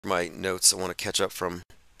my notes I want to catch up from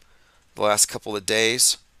the last couple of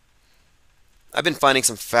days. I've been finding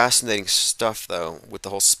some fascinating stuff, though, with the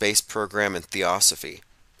whole space program and theosophy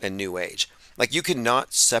and New Age. Like, you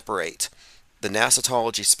cannot separate the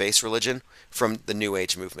Nasatology space religion from the New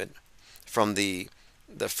Age movement, from the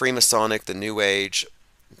Freemasonic, the New Age,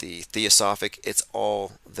 the Theosophic. It's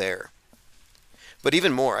all there. But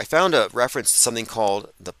even more, I found a reference to something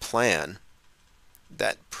called the Plan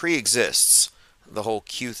that pre-exists the whole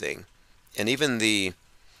Q thing, and even the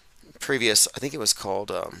previous. I think it was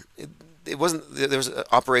called. It wasn't. There was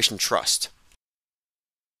Operation Trust.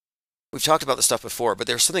 We've talked about this stuff before, but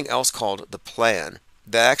there's something else called the Plan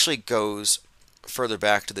that actually goes further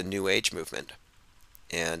back to the New Age movement,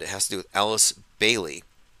 and it has to do with Alice Bailey.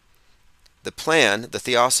 The Plan, the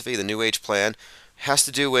Theosophy, the New Age Plan, has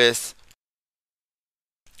to do with,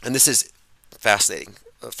 and this is fascinating.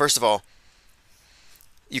 First of all,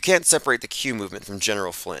 you can't separate the Q movement from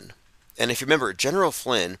General Flynn. And if you remember, General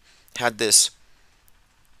Flynn had this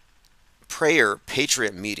prayer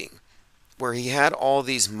patriot meeting where he had all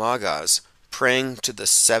these magas praying to the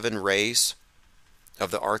seven rays of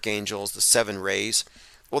the archangels, the seven rays.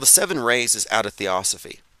 Well, the seven rays is out of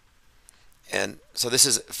theosophy. And so this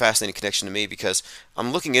is a fascinating connection to me because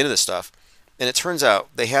I'm looking into this stuff, and it turns out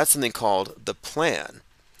they had something called the Plan,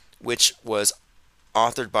 which was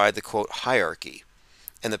authored by the, quote, hierarchy.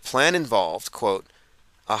 And the plan involved, quote,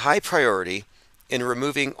 a high priority in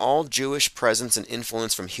removing all Jewish presence and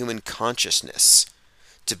influence from human consciousness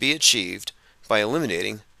to be achieved by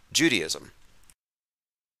eliminating Judaism.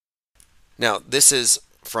 Now, this is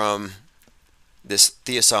from this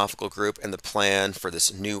theosophical group and the plan for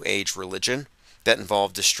this New Age religion that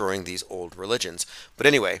involved destroying these old religions. But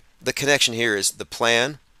anyway, the connection here is the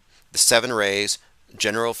Plan, the seven rays,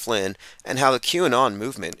 General Flynn, and how the QAnon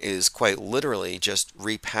movement is quite literally just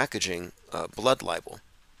repackaging blood libel.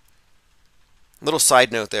 Little side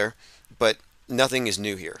note there, but nothing is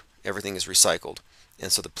new here. Everything is recycled. And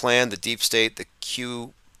so the Plan, the deep state, the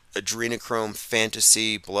Q adrenochrome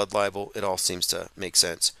fantasy, blood libel, it all seems to make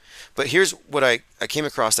sense. But here's what I came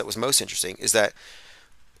across that was most interesting is that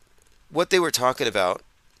what they were talking about,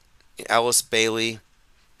 Alice Bailey,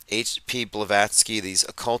 H.P. Blavatsky, these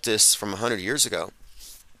occultists from 100 years ago,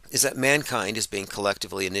 is that mankind is being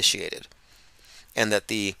collectively initiated. And that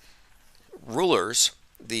the rulers,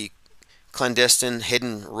 the clandestine,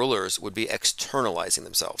 hidden rulers, would be externalizing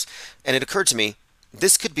themselves. And it occurred to me,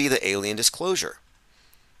 this could be the alien disclosure.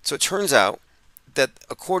 So it turns out that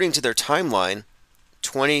according to their timeline,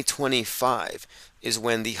 2025 is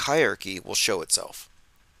when the hierarchy will show itself.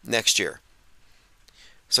 Next year.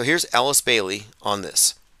 So here's Alice Bailey on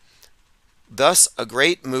this. Thus, a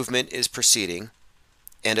great movement is proceeding,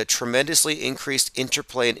 and a tremendously increased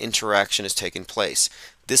interplay and interaction is taking place.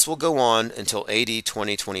 This will go on until AD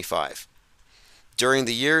 2025. During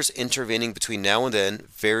the years intervening between now and then,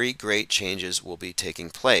 very great changes will be taking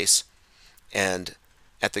place, and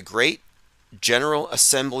at the great General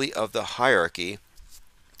Assembly of the Hierarchy,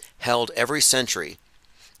 held every century,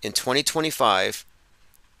 in 2025,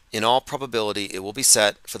 in all probability, it will be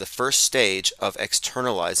set for the first stage of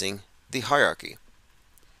externalizing the hierarchy.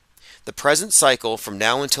 The present cycle from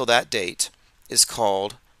now until that date is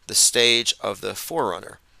called the stage of the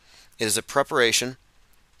forerunner. It is a preparation,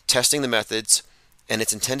 testing the methods, and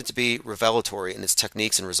it's intended to be revelatory in its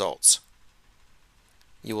techniques and results.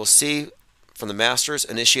 You will see from the masters,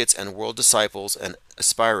 initiates, and world disciples and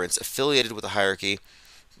aspirants affiliated with the hierarchy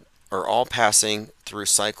are all passing through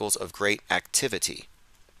cycles of great activity.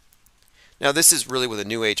 Now, this is really where the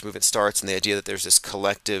New Age movement starts, and the idea that there's this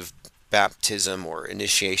collective baptism or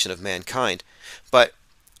initiation of mankind. But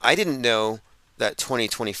I didn't know that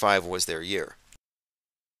 2025 was their year.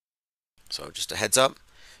 So just a heads up.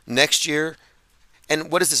 Next year,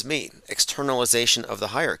 and what does this mean? Externalization of the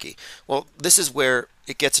hierarchy. Well, this is where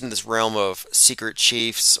it gets into this realm of secret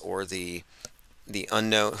chiefs or the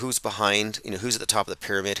unknown, who's behind, who's at the top of the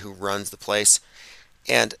pyramid, who runs the place.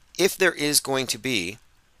 And if there is going to be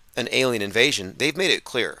an alien invasion, they've made it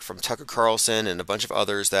clear from Tucker Carlson and a bunch of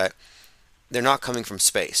others that they're not coming from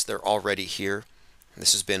space. They're already here.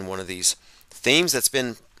 This has been one of these themes that's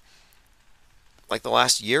been like the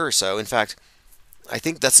last year or so. In fact, I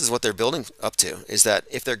think this is what they're building up to, is that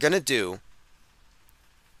if they're going to do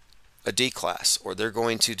a D-class or they're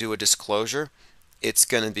going to do a disclosure, it's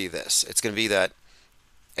going to be this. It's going to be that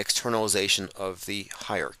externalization of the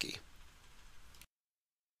hierarchy.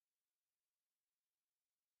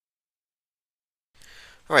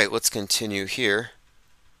 All right, let's continue here.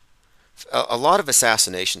 A lot of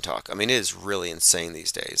assassination talk. I mean, it is really insane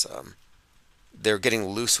these days. They're getting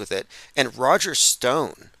loose with it. And Roger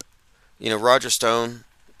Stone, Roger Stone,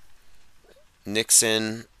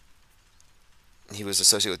 Nixon. He was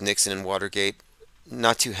associated with Nixon and Watergate,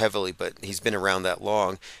 not too heavily, but he's been around that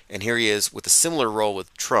long. And here he is with a similar role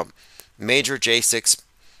with Trump, major J6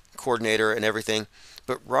 coordinator and everything.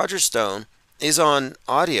 But Roger Stone is on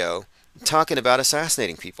audio talking about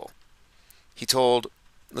assassinating people. He told,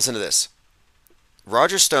 listen to this.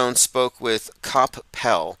 Roger Stone spoke with Cop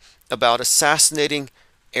Pell about assassinating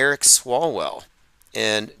Eric Swalwell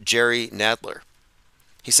and Jerry Nadler.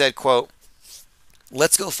 He said, quote,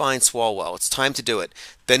 "Let's go find Swalwell. It's time to do it.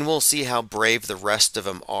 Then we'll see how brave the rest of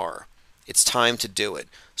them are. It's time to do it.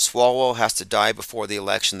 Swalwell has to die before the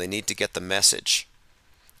election. They need to get the message.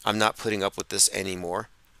 I'm not putting up with this anymore."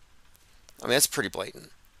 I mean, that's pretty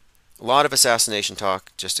blatant. A lot of assassination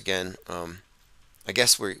talk, just again, I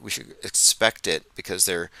guess we should expect it because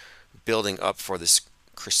they're building up for this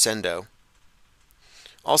crescendo.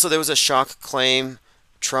 Also, there was a shock claim.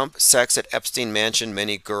 Trump sex at Epstein Mansion,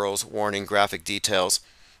 many girls warning graphic details.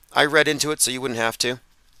 I read into it so you wouldn't have to.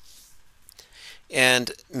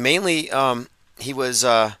 And mainly, he was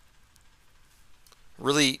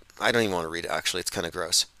really, I don't even want to read it actually, it's kind of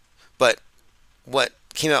gross. But what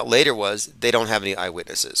came out later was they don't have any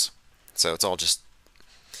eyewitnesses. So it's all just,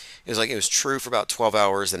 it was like it was true for about 12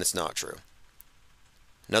 hours and it's not true.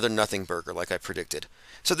 Another nothing burger like I predicted.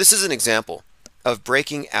 So this is an example of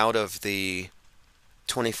breaking out of the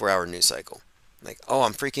 24-hour news cycle. Like, oh,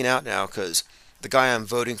 I'm freaking out now because the guy I'm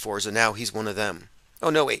voting for is now he's one of them. Oh,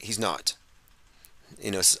 no, wait, he's not.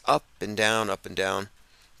 You know, it's up and down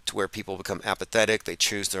to where people become apathetic. They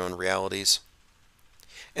choose their own realities.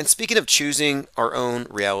 And speaking of choosing our own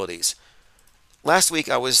realities, last week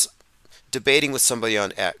I was debating with somebody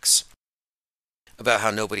on X about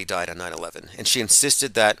how nobody died on 9/11, and she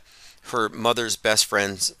insisted that her mother's best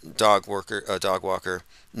friend's dog walker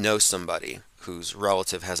knows somebody whose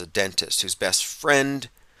relative has a dentist, whose best friend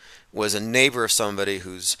was a neighbor of somebody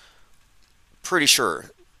who's pretty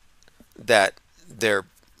sure that their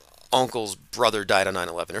uncle's brother died on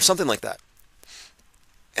 9/11 or something like that.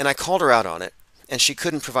 And I called her out on it, and she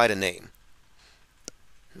couldn't provide a name.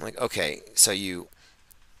 I'm like, okay, so you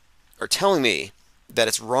are telling me that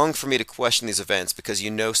it's wrong for me to question these events because you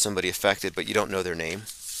know somebody affected, but you don't know their name?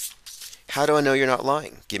 How do I know you're not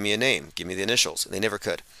lying? Give me a name. Give me the initials. And they never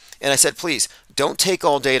could. And I said, please, don't take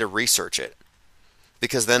all day to research it,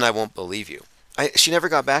 because then I won't believe you. She never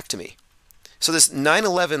got back to me. So this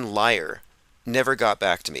 9/11 liar never got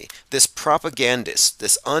back to me. This propagandist,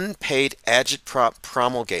 this unpaid agitprop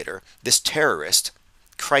promulgator, this terrorist,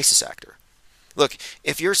 crisis actor. Look,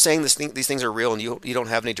 if you're saying these things are real and you don't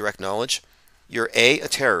have any direct knowledge, you're a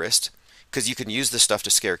terrorist because you can use this stuff to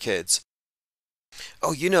scare kids.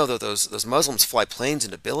 Oh, you know that those Muslims fly planes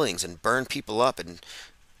into buildings and burn people up, and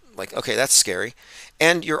like, okay, that's scary.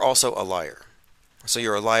 And you're also a liar. So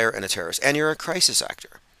you're a liar and a terrorist, and you're a crisis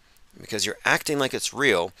actor because you're acting like it's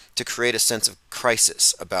real to create a sense of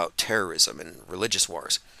crisis about terrorism and religious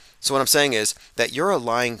wars. So what I'm saying is that you're a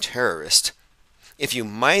lying terrorist if you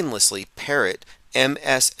mindlessly parrot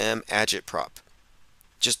MSM agitprop.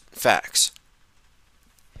 Just facts.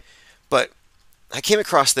 But I came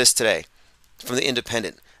across this today from The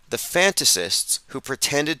Independent. The fantasists who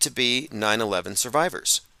pretended to be 9/11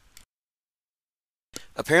 survivors.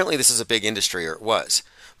 Apparently this is a big industry, or it was,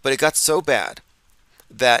 but it got so bad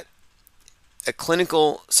that a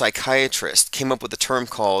clinical psychiatrist came up with a term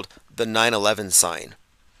called the 9/11 sign.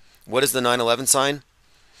 What is the 9/11 sign?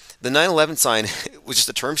 The 9/11 sign was just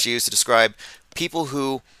a term she used to describe people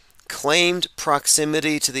who claimed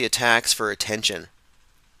proximity to the attacks for attention.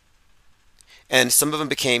 And some of them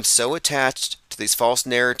became so attached to these false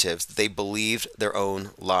narratives that they believed their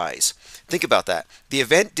own lies. Think about that. The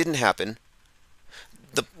event didn't happen.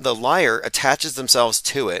 The liar attaches themselves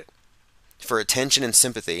to it for attention and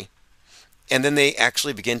sympathy, and then they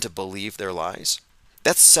actually begin to believe their lies.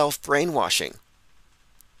 That's self-brainwashing.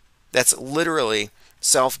 That's literally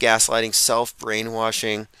self-gaslighting,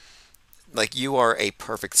 self-brainwashing. Like, you are a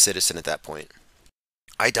perfect citizen at that point.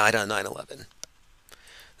 I died on 9/11.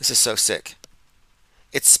 This is so sick.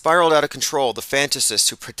 It spiraled out of control. The fantasists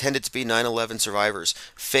who pretended to be 9/11 survivors,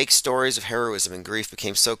 fake stories of heroism and grief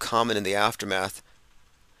became so common in the aftermath,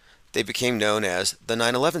 they became known as the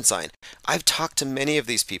 9/11 sign. I've talked to many of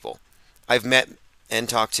these people. I've met and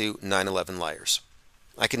talked to 9/11 liars.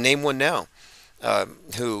 I can name one now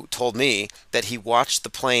who told me that he watched the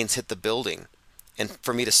planes hit the building and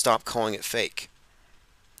for me to stop calling it fake.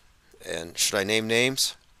 And should I name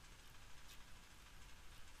names?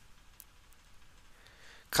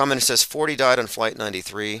 Commenter says 40 died on Flight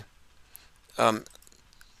 93.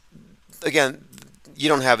 Again, you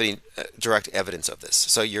don't have any direct evidence of this.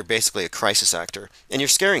 So you're basically a crisis actor, and you're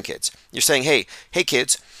scaring kids. You're saying, hey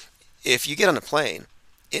kids, if you get on a plane,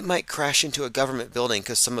 it might crash into a government building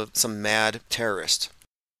because some mad terrorist.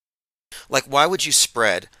 Like, why would you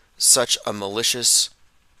spread such a malicious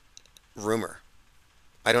rumor?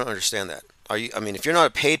 I don't understand that. I mean, if you're not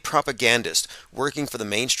a paid propagandist working for the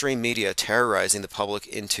mainstream media terrorizing the public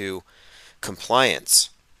into compliance,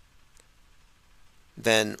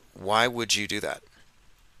 then why would you do that?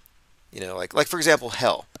 Like for example,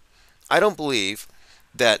 hell. I don't believe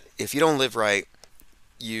that if you don't live right,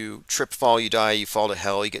 you trip, fall, you die, you fall to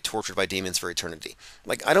hell, you get tortured by demons for eternity.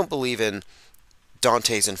 Like, I don't believe in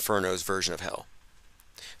Dante's Inferno's version of hell.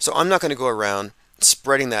 So I'm not going to go around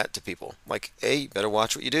spreading that to people. Like, hey, you better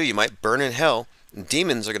watch what you do. You might burn in hell. And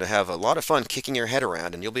demons are going to have a lot of fun kicking your head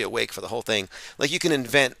around, and you'll be awake for the whole thing. Like, you can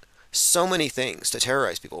invent so many things to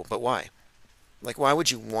terrorize people, but why? Like, why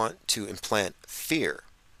would you want to implant fear?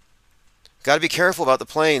 Got to be careful about the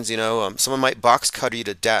planes, someone might box cutter you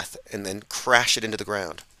to death and then crash it into the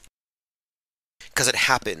ground. Because it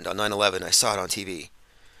happened on 9/11. I saw it on TV.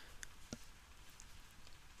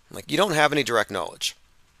 Like, you don't have any direct knowledge.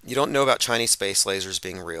 You don't know about Chinese space lasers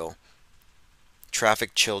being real,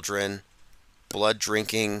 trafficked children, blood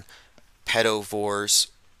drinking, pedovores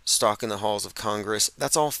stalking the halls of Congress.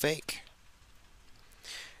 That's all fake.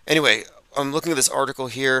 Anyway, I'm looking at this article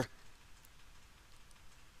here.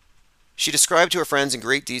 She described to her friends in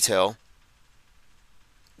great detail.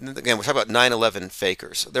 Again, we're talking about 9/11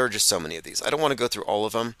 fakers. There are just so many of these. I don't want to go through all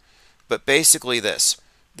of them, but basically this.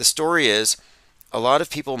 The story is a lot of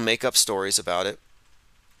people make up stories about it.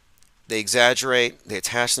 They exaggerate, they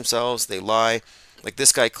attach themselves, they lie. Like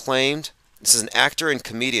this guy claimed, this is an actor and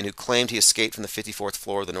comedian who claimed he escaped from the 54th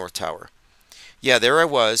floor of the North Tower. Yeah, there I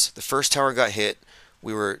was. The first tower got hit.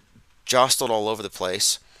 We were jostled all over the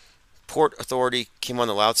place. Port Authority came on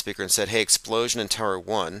the loudspeaker and said, hey, explosion in Tower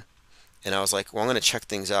 1. And I was like, well, I'm going to check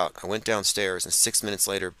things out. I went downstairs, and 6 minutes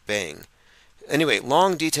later, bang. Anyway,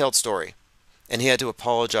 long, detailed story. And he had to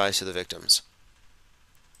apologize to the victims.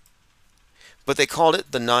 But they called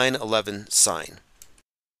it the 9/11 sign.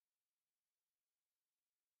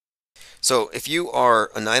 So if you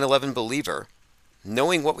are a 9/11 believer,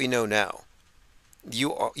 knowing what we know now,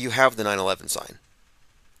 you have the 9/11 sign.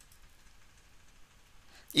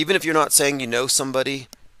 Even if you're not saying you know somebody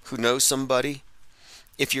who knows somebody,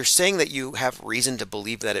 if you're saying that you have reason to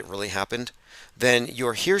believe that it really happened, then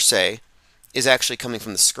your hearsay is actually coming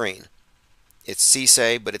from the screen. It's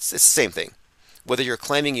hearsay, but it's the same thing. Whether you're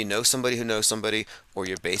claiming you know somebody who knows somebody, or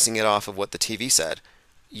you're basing it off of what the TV said,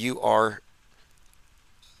 you are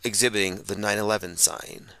exhibiting the 9/11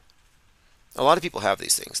 sign. A lot of people have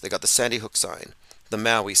these things. They got the Sandy Hook sign, the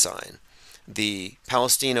Maui sign, the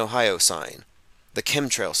Palestine, Ohio sign, the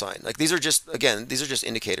chemtrail sign. Like, these are just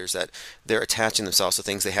indicators that they're attaching themselves to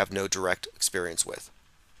things they have no direct experience with.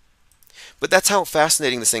 But that's how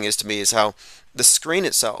fascinating this thing is to me, is how the screen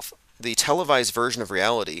itself, the televised version of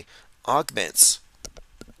reality, augments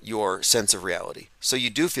your sense of reality. So you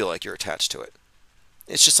do feel like you're attached to it.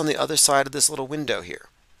 It's just on the other side of this little window here.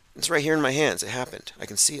 It's right here in my hands. It happened. I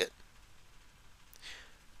can see it.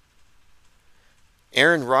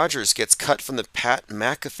 Aaron Rodgers gets cut from the Pat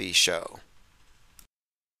McAfee show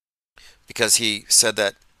because he said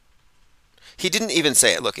that he didn't even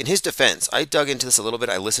say it. Look, in his defense, I dug into this a little bit.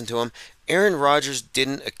 I listened to him. Aaron Rodgers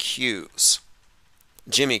didn't accuse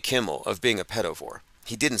Jimmy Kimmel of being a pedovore.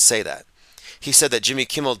 He didn't say that. He said that Jimmy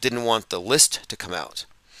Kimmel didn't want the list to come out.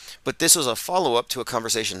 But this was a follow-up to a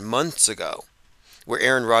conversation months ago where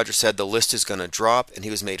Aaron Rodgers said the list is going to drop, and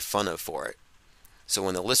he was made fun of for it. So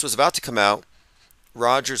when the list was about to come out,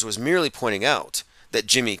 Rodgers was merely pointing out that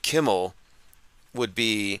Jimmy Kimmel would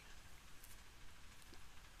be,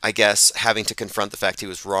 I guess, having to confront the fact he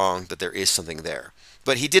was wrong, that there is something there.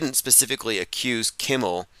 But he didn't specifically accuse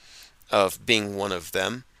Kimmel of being one of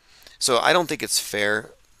them. So I don't think it's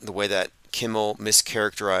fair the way that Kimmel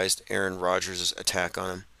mischaracterized Aaron Rodgers' attack on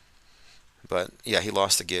him. But yeah, he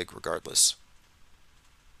lost the gig regardless.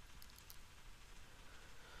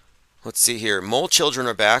 Let's see here. Mole children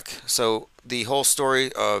are back. So the whole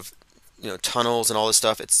story of tunnels and all this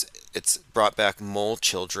stuff, it's brought back mole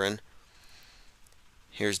children.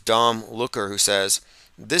 Here's Dom Looker, who says,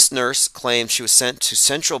 this nurse claims she was sent to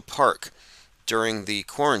Central Park during the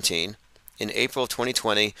quarantine in April of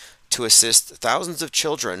 2020 to assist thousands of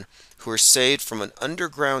children who were saved from an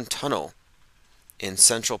underground tunnel in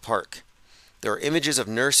Central Park. There are images of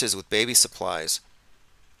nurses with baby supplies.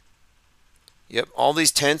 Yep, all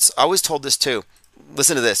these tents. I was told this too.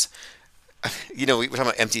 Listen to this. We're talking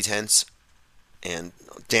about empty tents and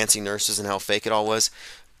dancing nurses and how fake it all was.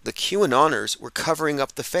 the QAnoners were covering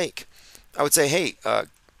up the fake. I would say, hey,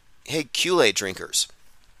 Kool-Aid drinkers,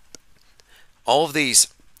 all of these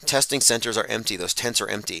testing centers are empty, those tents are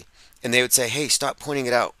empty. And they would say, hey, stop pointing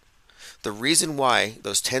it out. The reason why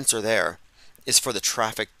those tents are there is for the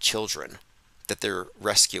trafficked children that they're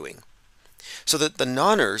rescuing. So that the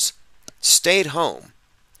noners stayed home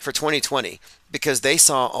for 2020 because they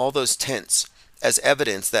saw all those tents as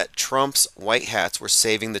evidence that Trump's white hats were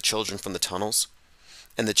saving the children from the tunnels,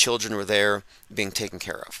 and the children were there being taken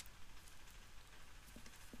care of.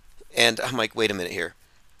 And I'm like, wait a minute here.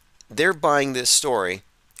 They're buying this story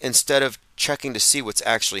instead of checking to see what's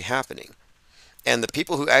actually happening. And the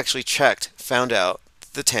people who actually checked found out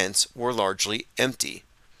the tents were largely empty.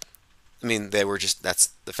 I mean, they were just, that's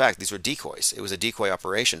the fact. These were decoys. It was a decoy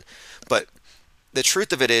operation. But the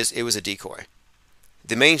truth of it is, it was a decoy.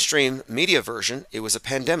 The mainstream media version, it was a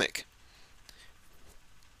pandemic.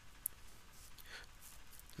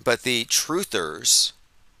 But the truthers,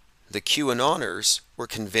 the QAnoners, were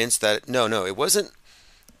convinced that, no, it wasn't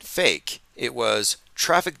fake. It was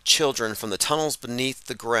trafficked children from the tunnels beneath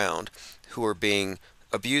the ground who were being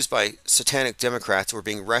abused by satanic Democrats, who were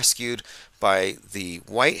being rescued by the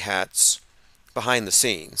white hats behind the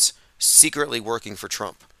scenes, secretly working for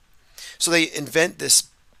Trump. So they invent this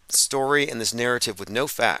story and this narrative with no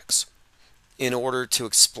facts in order to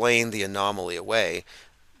explain the anomaly away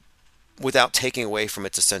without taking away from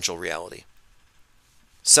its essential reality.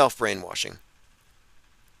 Self-brainwashing.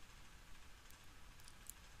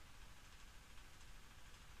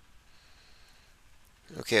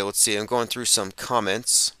 Okay, let's see. I'm going through some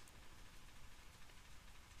comments.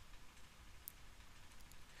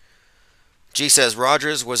 G says,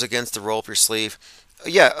 Rogers was against the roll up your sleeve.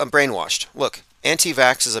 Yeah, I'm brainwashed. Look,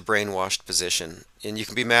 anti-vax is a brainwashed position, and you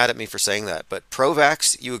can be mad at me for saying that, but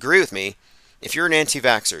pro-vax, you agree with me. If you're an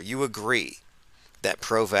anti-vaxxer, you agree that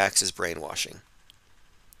pro-vax is brainwashing.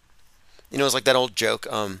 You know, it's like that old joke,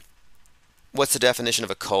 what's the definition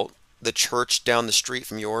of a cult? The church down the street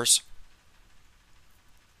from yours?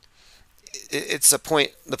 It's a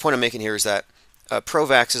point. The point I'm making here is that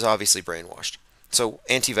pro-vax is obviously brainwashed. So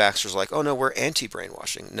anti-vaxxers are like, oh no, we're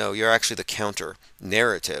anti-brainwashing. No, you're actually the counter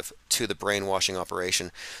narrative to the brainwashing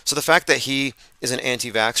operation. So the fact that he is an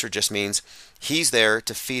anti-vaxxer just means he's there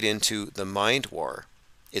to feed into the mind war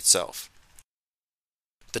itself.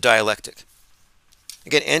 The dialectic.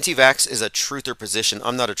 Again, anti-vax is a truther position.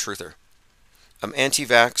 I'm not a truther. I'm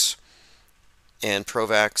anti-vax and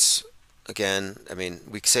pro-vax. Again, I mean,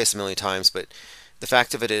 we say this a million times, but the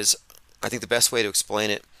fact of it is, I think the best way to explain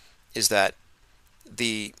it is that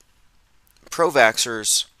the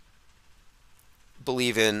pro-vaxxers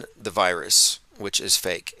believe in the virus, which is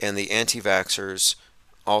fake, and the anti-vaxxers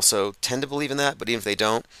also tend to believe in that, but even if they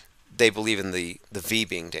don't, they believe in the V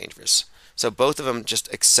being dangerous. So both of them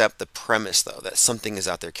just accept the premise, though, that something is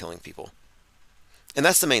out there killing people. And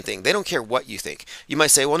that's the main thing. They don't care what you think. You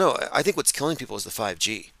might say, well, no, I think what's killing people is the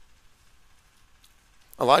 5G.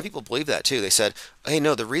 A lot of people believe that, too. They said, hey,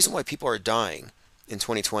 no, the reason why people are dying in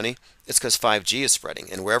 2020 is because 5G is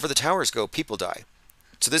spreading, and wherever the towers go, people die.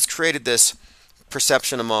 So this created this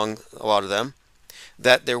perception among a lot of them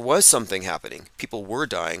that there was something happening. People were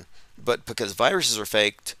dying, but because viruses are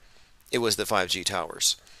faked, it was the 5G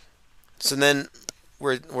towers. So then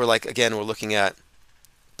we're like, again, we're looking at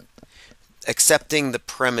accepting the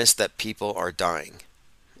premise that people are dying.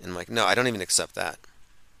 And I'm like, no, I don't even accept that.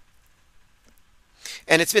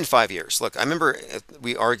 And it's been 5 years. Look, I remember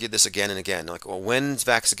we argued this again and again. Like, well, when's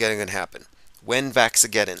Vaxageddon going to happen? When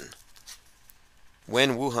Vaxageddon?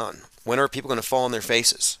 When Wuhan? When are people going to fall on their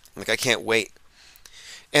faces? Like, I can't wait.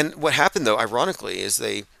 And what happened, though, ironically, is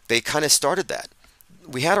they kind of started that.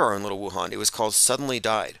 We had our own little Wuhan. It was called Suddenly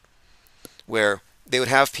Died, where they would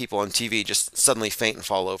have people on TV just suddenly faint and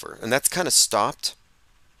fall over. And that's kind of stopped.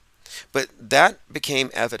 But that became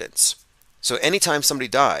evidence. So anytime somebody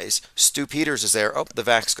dies, Stu Peters is there, oh, the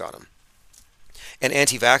vax got him. And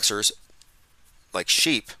anti-vaxxers, like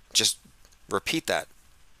sheep, just repeat that.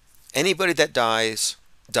 Anybody that dies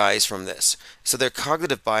from this. So their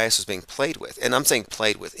cognitive bias is being played with. And I'm saying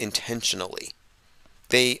played with intentionally.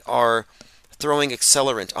 They are throwing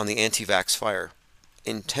accelerant on the anti-vax fire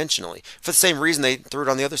intentionally. For the same reason they threw it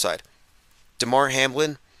on the other side. Damar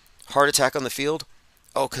Hamlin, heart attack on the field.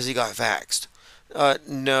 Oh, because he got vaxxed.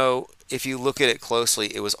 No, if you look at it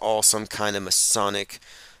closely, it was all some kind of Masonic,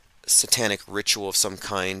 satanic ritual of some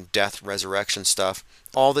kind, death, resurrection stuff.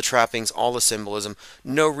 All the trappings, all the symbolism.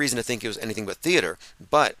 No reason to think it was anything but theater.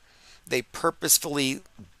 But they purposefully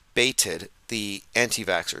baited the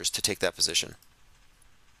anti-vaxxers to take that position.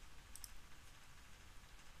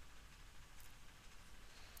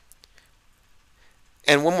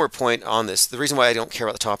 And one more point on this. The reason why I don't care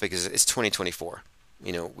about the topic is it's 2024.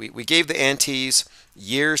 You know, we gave the antis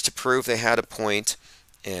years to prove they had a point,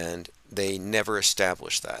 and they never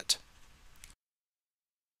established that.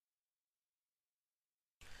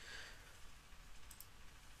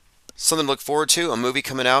 Something to look forward to, a movie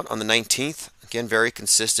coming out on the 19th. Again, very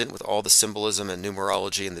consistent with all the symbolism and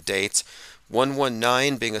numerology and the dates.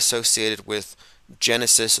 119 being associated with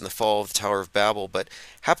Genesis and the fall of the Tower of Babel, but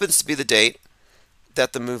happens to be the date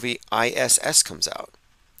that the movie ISS comes out.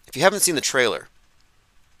 If you haven't seen the trailer,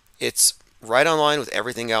 it's right on line with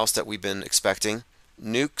everything else that we've been expecting.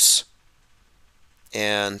 Nukes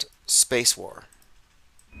and space war.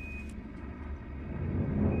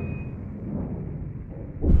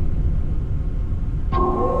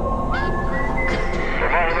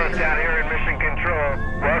 Down here in Mission Control.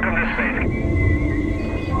 Welcome to space.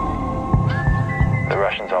 The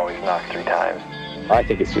Russians always knock 3 times. I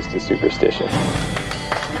think it's just a superstition.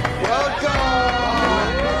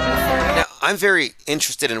 Now, I'm very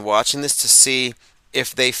interested in watching this to see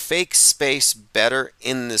if they fake space better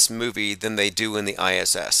in this movie than they do in the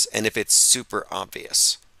ISS, and if it's super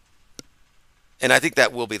obvious. And I think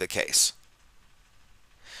that will be the case.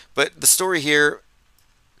 But the story here,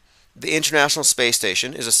 the International Space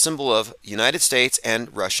Station, is a symbol of United States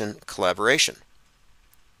and Russian collaboration.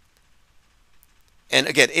 And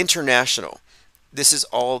again, international. This is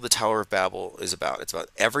all the Tower of Babel is about. It's about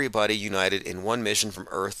everybody united in one mission from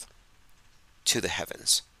Earth to the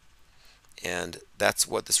heavens. And that's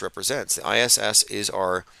what this represents. The ISS is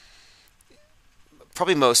our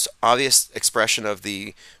probably most obvious expression of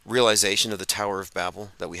the realization of the Tower of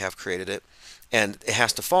Babel, that we have created it. And it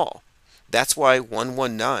has to fall. That's why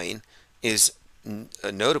 119 is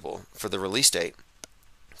notable for the release date,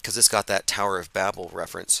 because it's got that Tower of Babel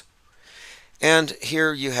reference. And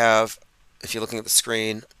here you have, if you're looking at the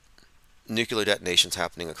screen, nuclear detonations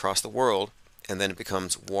happening across the world, and then it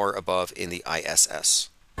becomes war above in the ISS.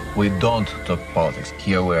 We don't talk politics.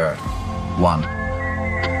 Here we are one.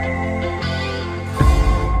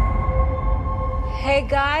 Hey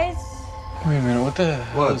guys. Wait a minute, what the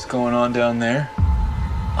hell is going on down there?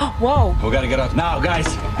 Oh, whoa. We gotta get out now, guys.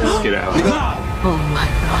 Let's get out. Oh my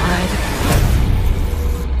God.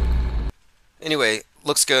 Anyway,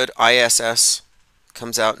 looks good. ISS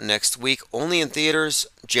comes out next week, only in theaters,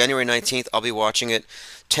 January 19th. I'll be watching it.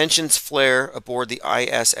 Tensions flare aboard the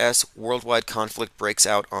ISS. Worldwide conflict breaks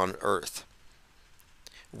out on Earth.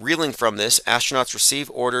 Reeling from this, astronauts receive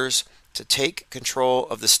orders to take control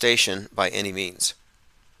of the station by any means.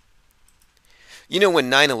 You know, when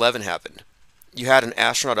 9/11 happened, you had an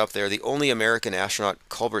astronaut up there, the only American astronaut,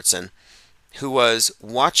 Culbertson, who was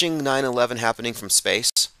watching 9/11 happening from space.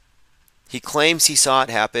 He claims he saw it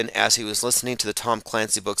happen as he was listening to the Tom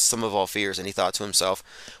Clancy book, Sum of All Fears, and he thought to himself,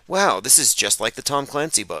 wow, this is just like the Tom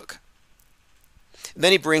Clancy book. And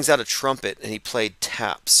then he brings out a trumpet and he played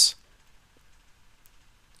taps.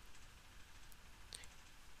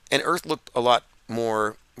 And Earth looked a lot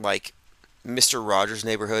more like Mr. Rogers'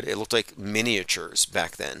 Neighborhood. It looked like miniatures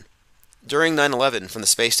back then. During 9/11 from the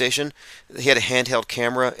space station, he had a handheld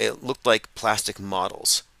camera. It looked like plastic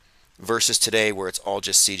models versus today where it's all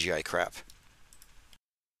just CGI crap.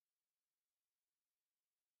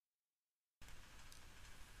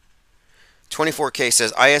 "24K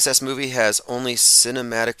says ISS movie has only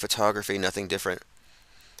cinematic photography, nothing different."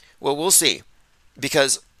 Well, we'll see,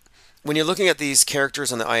 because when you're looking at these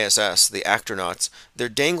characters on the ISS, the astronauts, they're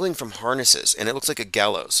dangling from harnesses, and it looks like a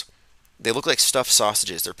gallows. They look like stuffed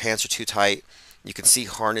sausages. Their pants are too tight. You can see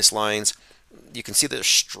harness lines. You can see they're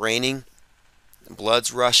straining.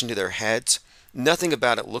 Blood's rushing to their heads. Nothing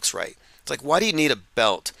about it looks right. It's like, why do you need a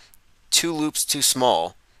belt? 2 loops too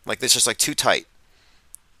small. Like, it's just like too tight.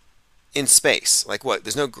 In space. Like what?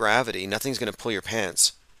 There's no gravity. Nothing's going to pull your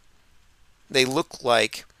pants. They look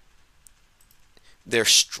like they're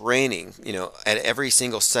straining, you know, at every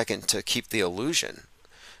single second to keep the illusion.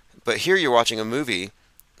 But here you're watching a movie,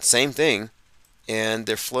 same thing, and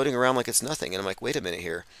they're floating around like it's nothing. And I'm like, wait a minute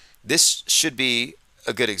here. This should be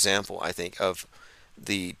a good example, I think, of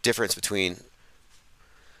the difference between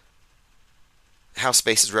how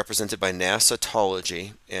space is represented by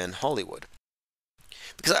NASA-tology and Hollywood.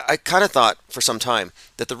 Because I kind of thought for some time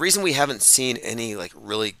that the reason we haven't seen any like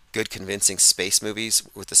really good convincing space movies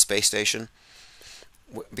with the space station,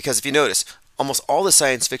 because if you notice, almost all the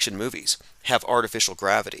science fiction movies have artificial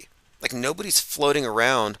gravity. Like, nobody's floating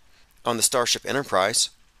around on the Starship Enterprise.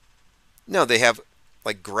 No, they have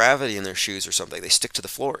like gravity in their shoes or something. They stick to the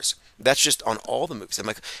floors. That's just on all the movies. I'm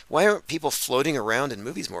like, why aren't people floating around in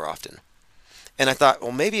movies more often? And I thought,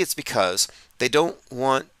 well, maybe it's because they don't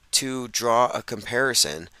want to draw a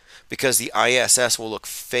comparison because the ISS will look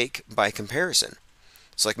fake by comparison.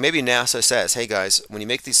 So like maybe NASA says, hey guys, when you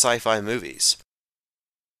make these sci-fi movies,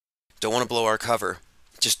 don't want to blow our cover,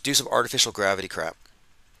 just do some artificial gravity crap.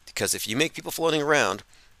 Because if you make people floating around,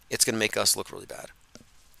 it's going to make us look really bad.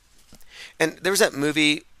 And there was that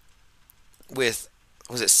movie with,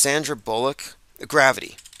 was it Sandra Bullock?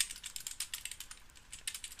 Gravity.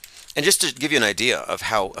 And just to give you an idea of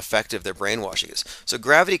how effective their brainwashing is. So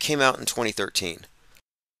Gravity came out in 2013.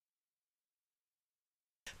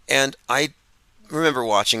 And I remember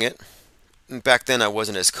watching it. Back then I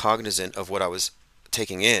wasn't as cognizant of what I was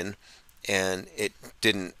taking in, and it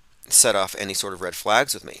didn't set off any sort of red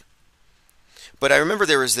flags with me. But I remember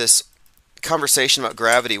there was this conversation about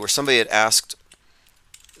Gravity where somebody had asked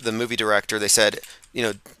the movie director, they said, you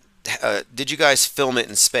know, did you guys film it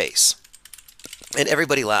in space? And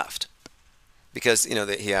everybody laughed because, you know,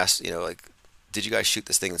 he asked, you know, like, did you guys shoot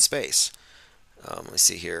this thing in space? Let me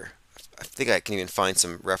see here. I think I can even find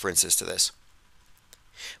some references to this.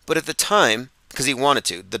 But at the time, because he wanted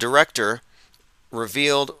to, the director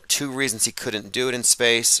revealed 2 reasons he couldn't do it in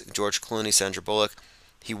space. George Clooney, Sandra Bullock.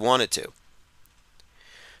 He wanted to.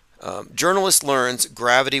 Journalist learns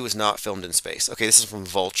Gravity was not filmed in space. Okay, this is from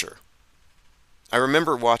Vulture. I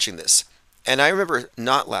remember watching this, and I remember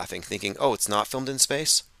not laughing, thinking, oh, it's not filmed in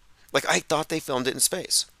space? Like, I thought they filmed it in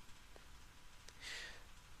space.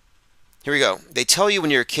 Here we go. They tell you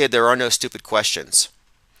when you're a kid there are no stupid questions.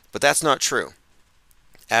 But that's not true.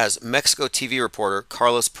 As Mexico TV reporter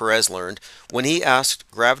Carlos Perez learned when he asked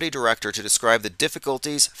Gravity director to describe the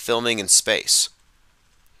difficulties filming in space.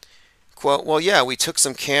 Quote, well, yeah, we took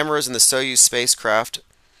some cameras in the Soyuz spacecraft.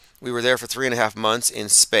 We were there for 3.5 months in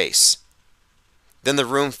space. Then the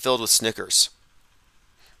room filled with Snickers.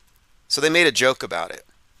 So they made a joke about it.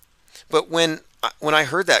 But when I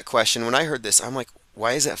heard that question, when I heard this, I'm like,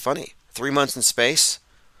 why is that funny? 3 months in space?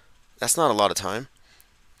 That's not a lot of time.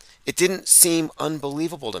 It didn't seem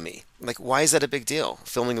unbelievable to me. Like, why is that a big deal,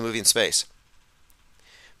 filming a movie in space?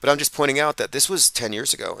 But I'm just pointing out that this was 10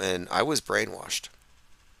 years ago, and I was brainwashed.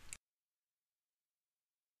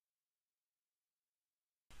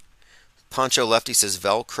 Poncho Lefty says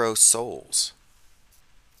Velcro soles.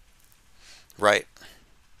 Right.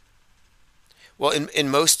 Well, in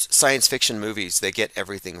most science fiction movies, they get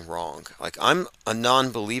everything wrong. Like, I'm a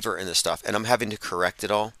non-believer in this stuff, and I'm having to correct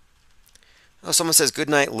it all. Oh, someone says, good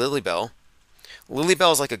night, Lilybell.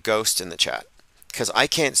 Lilybell's like a ghost in the chat, because I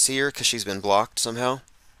can't see her because she's been blocked somehow.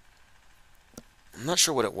 I'm not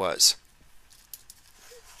sure what it was.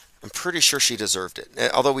 I'm pretty sure she deserved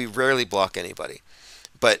it, although we rarely block anybody.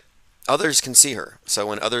 But others can see her, so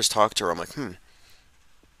when others talk to her, I'm like,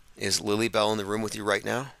 is Lilybell in the room with you right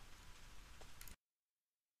now?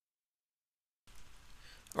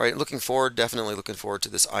 All right, definitely looking forward to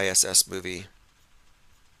this ISS movie.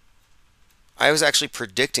 I was actually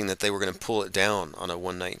predicting that they were going to pull it down on a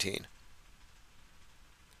 119.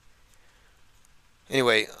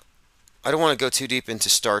 Anyway, I don't want to go too deep into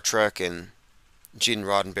Star Trek and Gene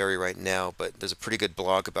Roddenberry right now, but there's a pretty good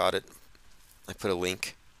blog about it. I put a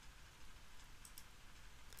link.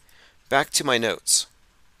 Back to my notes.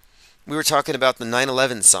 We were talking about the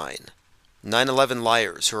 9/11 sign. 9/11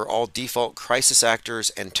 liars who are all default crisis actors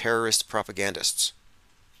and terrorist propagandists.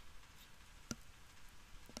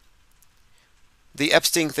 The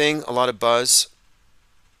Epstein thing, a lot of buzz.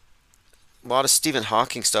 A lot of Stephen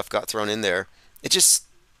Hawking stuff got thrown in there. It's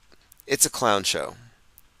a clown show.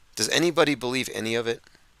 Does anybody believe any of it?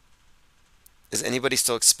 Is anybody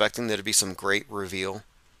still expecting there to be some great reveal?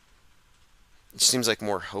 It seems like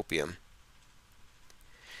more hopium.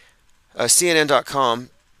 CNN.com,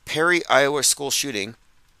 Perry, Iowa school shooting.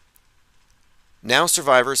 Now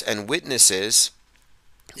survivors and witnesses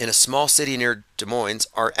in a small city near Des Moines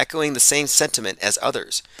are echoing the same sentiment as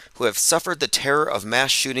others who have suffered the terror of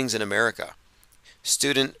mass shootings in America.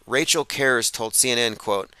 Student Rachel Cares told CNN,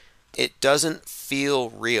 quote, "It doesn't feel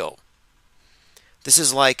real." This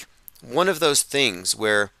is like one of those things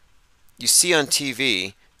where you see on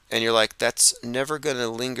TV and you're like, that's never going to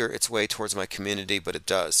linger its way towards my community, but it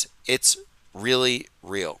does. It's really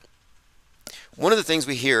real. One of the things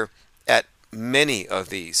we hear at many of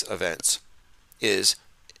these events is,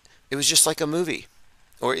 it was just like a movie,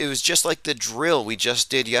 or it was just like the drill we just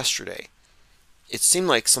did yesterday. It seemed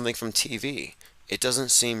like something from TV. It doesn't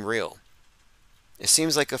seem real. It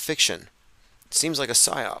seems like a fiction. It seems like a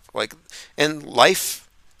psyop. And life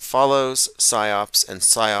follows psyops, and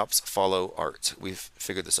psyops follow art. We've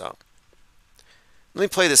figured this out. Let me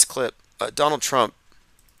play this clip. Donald Trump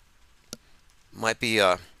might be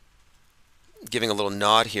giving a little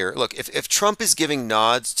nod here. Look, if Trump is giving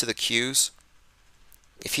nods to the cues,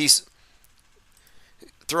 if he's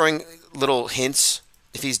throwing little hints.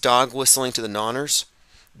 If he's dog whistling to the nonners,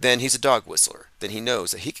 then he's a dog whistler. Then he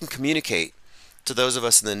knows that he can communicate to those of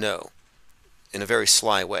us in the know in a very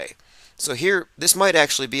sly way. So here, this might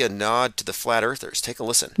actually be a nod to the flat earthers. Take a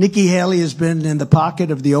listen. Nikki Haley has been in the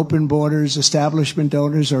pocket of the open borders establishment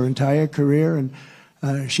owners her entire career, and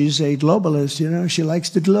she's a globalist, you know. She likes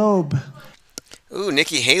the globe. Ooh,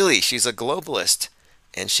 Nikki Haley, she's a globalist,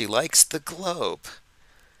 and she likes the globe.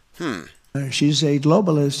 She's a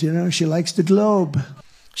globalist, you know. She likes the globe.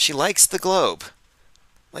 She likes the globe.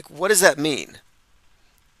 Like, what does that mean?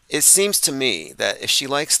 It seems to me that if she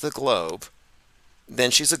likes the globe,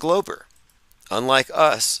 then she's a glober. Unlike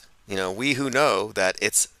us, you know, we who know that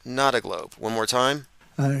it's not a globe. One more time.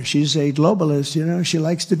 She's a globalist, you know. She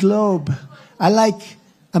likes the globe. I like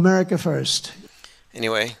America first.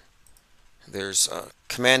 Anyway, there's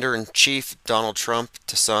Commander-in-Chief Donald Trump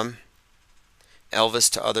to some, Elvis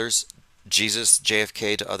to others, Jesus,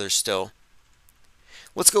 JFK to others still.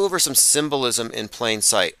 Let's go over some symbolism in plain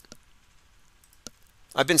sight.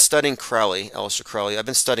 I've been studying Crowley, Aleister Crowley. I've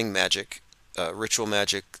been studying magic, ritual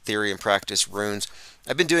magic, theory and practice, runes.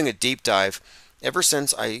 I've been doing a deep dive ever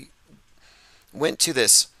since I went to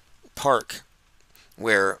this park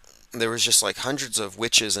where there was just like hundreds of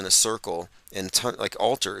witches in a circle and like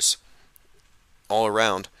altars all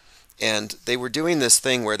around. And they were doing this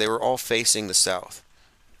thing where they were all facing the south,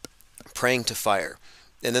 praying to fire.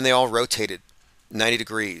 And then they all rotated 90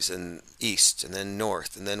 degrees and east and then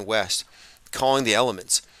north and then west, calling the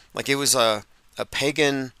elements. Like it was a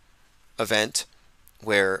pagan event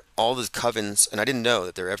where all the covens, and I didn't know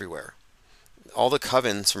that they're everywhere, all the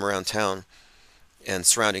covens from around town and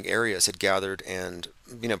surrounding areas had gathered and,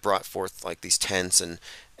 you know, brought forth like these tents. And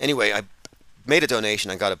anyway, I made a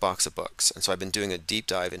donation. I got a box of books, and so I've been doing a deep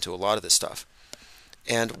dive into a lot of this stuff.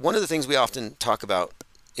 And one of the things we often talk about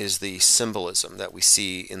is the symbolism that we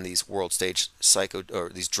see in these world stage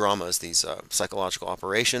these dramas, these psychological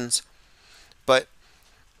operations. But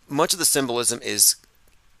much of the symbolism is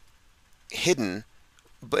hidden,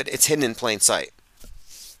 but it's hidden in plain sight.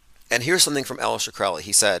 And here's something from Aleister Crowley.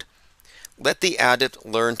 He said, "Let the adept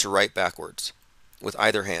learn to write backwards with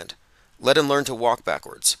either hand. Let him learn to walk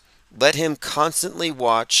backwards. Let him constantly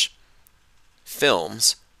watch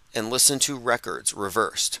films and listen to records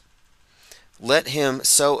reversed. Let him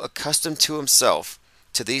so accustom to himself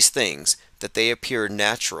to these things that they appear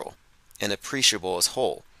natural and appreciable as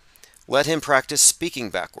whole. Let him practice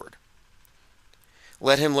speaking backward.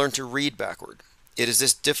 Let him learn to read backward. It is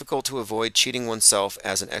this difficult to avoid cheating oneself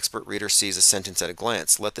as an expert reader sees a sentence at a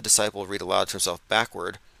glance. Let the disciple read aloud to himself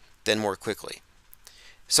backward, then more quickly."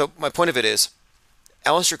 So my point of it is,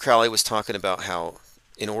 Aleister Crowley was talking about how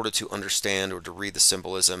in order to understand or to read the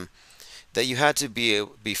symbolism, that you had to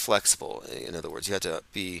be flexible. In other words, you had to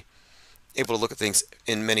be able to look at things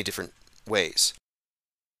in many different ways.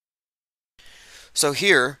 So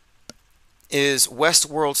here is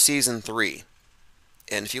Westworld Season 3.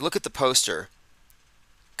 And if you look at the poster,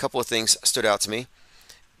 a couple of things stood out to me.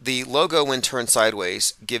 The logo, when turned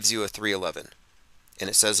sideways, gives you a 311. And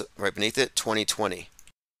it says right beneath it, 2020.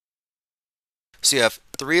 So you have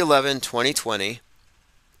 3/11/2020.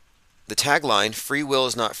 The tagline, "Free will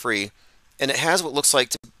is not free." And it has what looks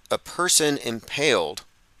like a person impaled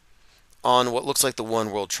on what looks like the One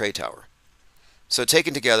World Trade Tower. So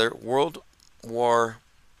taken together, World War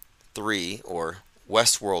III, or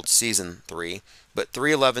Westworld Season 3, but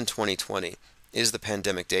 3/11/2020 is the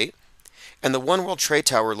pandemic date. And the One World Trade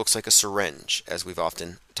Tower looks like a syringe, as we've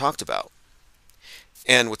often talked about.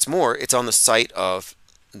 And what's more, it's on the site of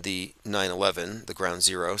the 9/11, the ground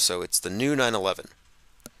zero, so it's the new 9/11.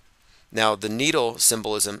 Now, the needle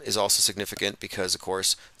symbolism is also significant because, of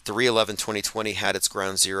course, 3/11/2020 had its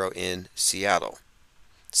ground zero in Seattle.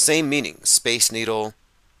 Same meaning, Space Needle,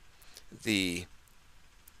 the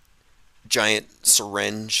giant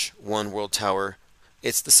syringe, One World Tower.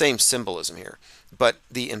 It's the same symbolism here. But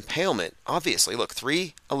the impalement, obviously, look,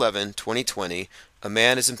 3/11/2020, a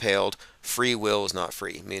man is impaled, free will is not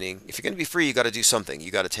free. Meaning, if you're going to be free, you got to do something.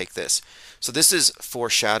 You got to take this. So this is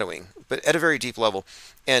foreshadowing, but at a very deep level.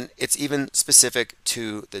 And it's even specific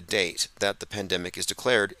to the date that the pandemic is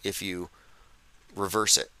declared if you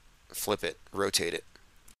reverse it, flip it, rotate it.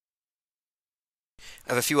 I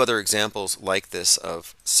have a few other examples like this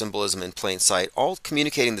of symbolism in plain sight, all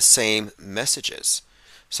communicating the same messages.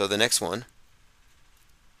 So the next one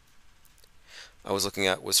I was looking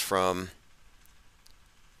at was from,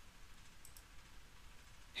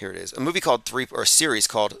 here it is, a movie called or a series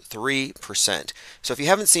called 3%. So if you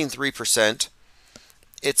haven't seen 3%,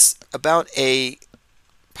 it's about a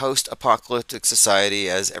post-apocalyptic society,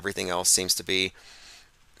 as everything else seems to be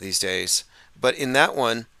these days, But in that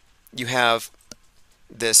one, you have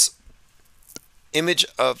this image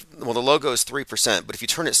of, well, the logo is 3%, but if you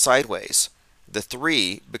turn it sideways, the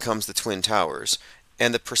 3 becomes the Twin Towers,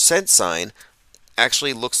 and the percent sign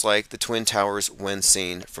actually looks like the Twin Towers when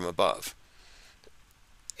seen from above.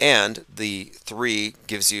 And the 3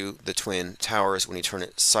 gives you the Twin Towers when you turn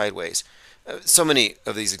it sideways. So many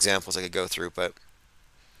of these examples I could go through, but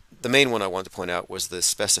the main one I wanted to point out was the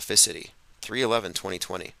specificity.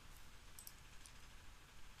 3/11/2020.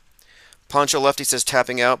 Poncho Lefty says,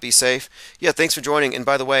 tapping out, be safe. Yeah, thanks for joining. And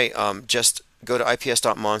by the way, just go to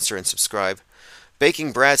ips.monster and subscribe.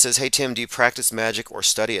 Baking Brad says, hey Tim, do you practice magic or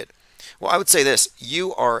study it? Well, I would say this.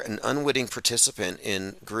 You are an unwitting participant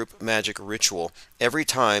in group magic ritual every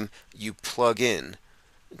time you plug in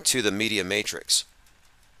to the media matrix.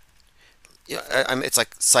 Yeah, it's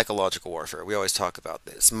like psychological warfare. We always talk about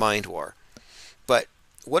this, mind war. But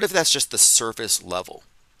what if that's just the surface level?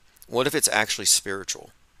 What if it's actually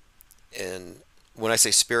spiritual? And when I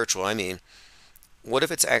say spiritual, I mean, what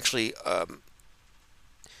if it's actually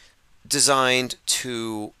designed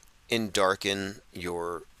to endarken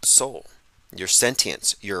your soul, your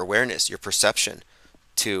sentience, your awareness, your perception,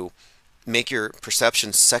 to make your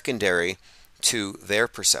perception secondary to their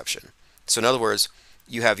perception? So in other words,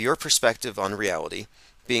 you have your perspective on reality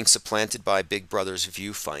being supplanted by Big Brother's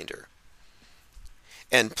viewfinder.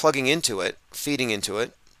 And plugging into it, feeding into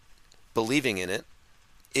it, believing in it,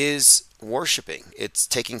 is worshiping. It's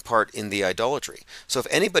taking part in the idolatry. So if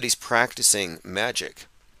anybody's practicing magic,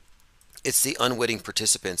 it's the unwitting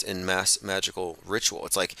participants in mass magical ritual.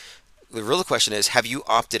 It's like, the real question is, have you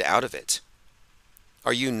opted out of it?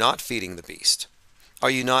 Are you not feeding the beast? Are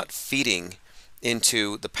you not feeding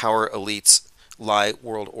into the power elite's lie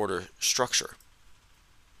world order structure?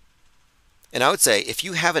 And I would say, if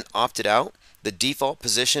you haven't opted out, the default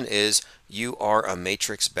position is you are a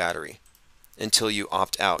matrix battery until you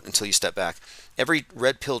opt out, until you step back. Every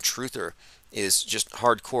red pill truther is just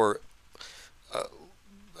hardcore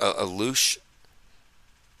a loosh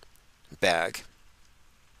bag,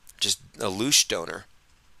 just a loosh donor.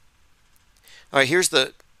 All right, here's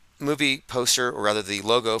the movie poster, or rather the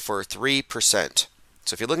logo for 3%.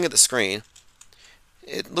 So if you're looking at the screen,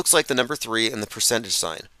 it looks like the number 3 and the percentage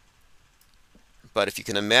sign. But if you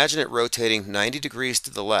can imagine it rotating 90 degrees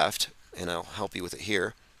to the left, and I'll help you with it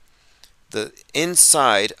here, the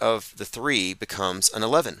inside of the 3 becomes an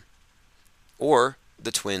 11, or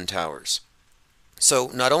the Twin Towers.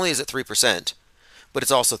 So not only is it 3%, but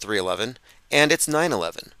it's also 311, and it's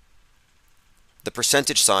 911. The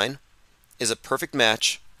percentage sign is a perfect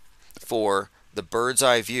match for the bird's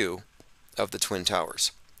eye view of the Twin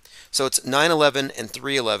Towers. So it's 911 and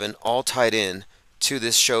 311 all tied in to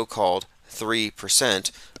this show called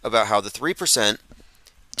 3%, about how the 3%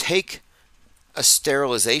 take a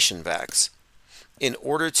sterilization vax in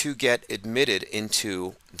order to get admitted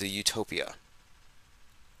into the utopia.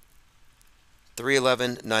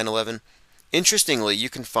 311, 911. Interestingly, you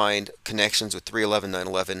can find connections with 311,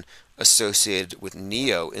 911 associated with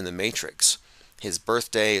Neo in the Matrix. His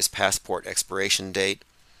birthday, his passport expiration date,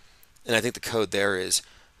 and I think the code there is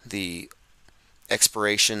the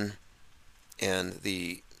expiration, and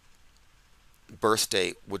the birth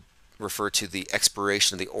date would refer to the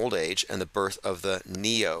expiration of the old age and the birth of the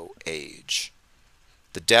Neo age.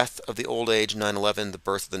 The death of the old age, 911, the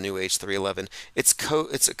birth of the new age, 311. It's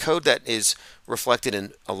a code that is reflected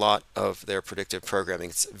in a lot of their predictive programming.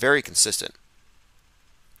 It's very consistent.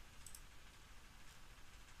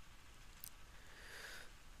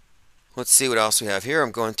 Let's see what else we have here.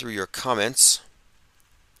 I'm going through your comments.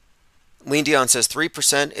 Lean Dion says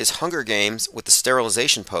 3% is Hunger Games with the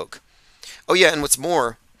sterilization poke. Oh yeah, and what's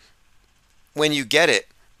more, when you get it,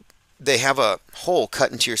 they have a hole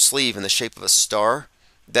cut into your sleeve in the shape of a star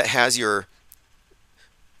that has your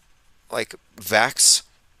like Vax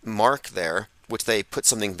mark there, which they put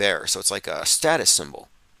something there. So it's like a status symbol.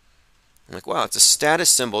 I'm like, wow, it's a status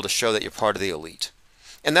symbol to show that you're part of the elite.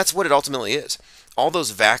 And that's what it ultimately is. All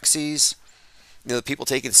those Vaxies, you know, the people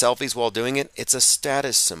taking selfies while doing it, it's a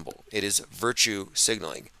status symbol. It is virtue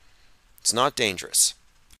signaling. It's not dangerous.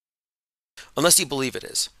 Unless you believe it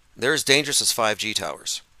is. They're as dangerous as 5G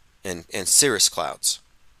towers and cirrus clouds.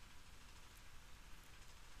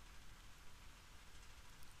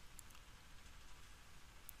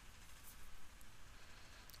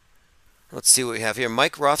 Let's see what we have here.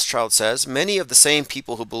 Mike Rothschild says, many of the same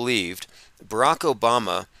people who believed Barack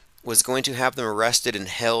Obama was going to have them arrested and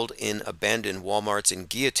held in abandoned Walmarts and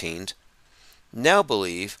guillotined now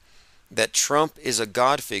believe that Trump is a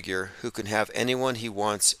God figure who can have anyone he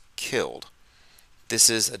wants killed. This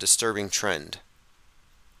is a disturbing trend.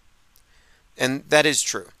 And that is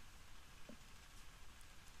true.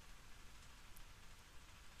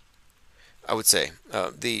 I would say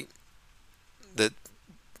the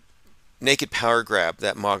naked power grab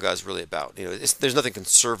that MAGA is really about. There's nothing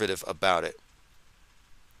conservative about it.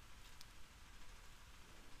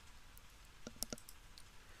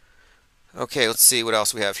 Okay, let's see what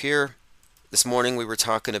else we have here. This morning we were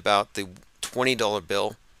talking about the $20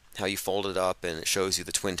 bill, how you fold it up and it shows you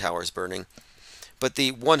the Twin Towers burning. But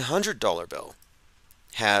the $100 bill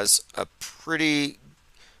has a pretty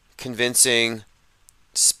convincing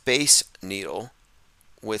space needle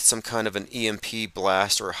with some kind of an EMP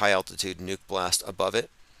blast or a high altitude nuke blast above it.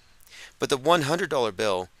 But the $100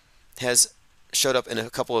 bill has showed up in a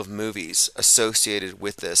couple of movies associated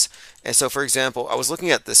with this. And so, for example, I was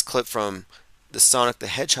looking at this clip from the Sonic the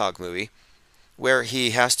Hedgehog movie where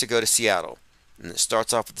he has to go to Seattle. And it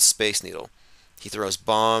starts off with the Space Needle. He throws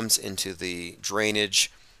bombs into the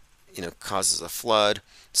drainage, causes a flood.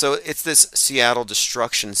 So it's this Seattle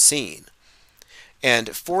destruction scene.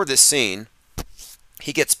 And for this scene,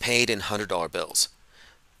 he gets paid in $100 bills.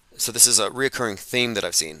 So this is a recurring theme that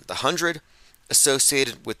I've seen. The 100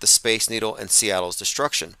 associated with the Space Needle and Seattle's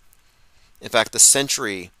destruction. In fact, the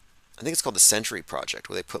Century, I think it's called the Century Project,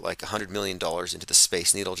 where they put like $100 million into the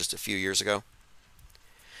Space Needle just a few years ago.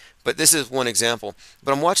 But this is one example.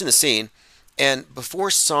 But I'm watching the scene, and before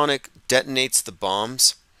Sonic detonates the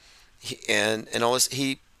bombs, and all this,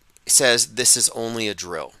 he says, "This is only a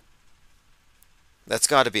drill." That's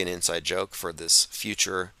got to be an inside joke for this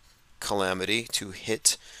future calamity to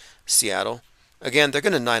hit Seattle. Again, they're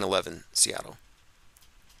going to 9/11 Seattle.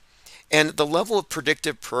 And the level of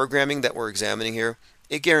predictive programming that we're examining here,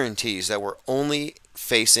 it guarantees that we're only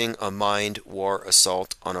facing a mind war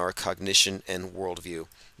assault on our cognition and worldview.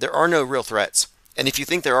 There are no real threats. And if you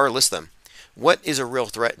think there are, list them. What is a real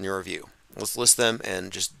threat in your view? Let's list them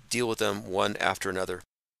and just deal with them one after another.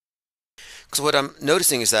 Because what I'm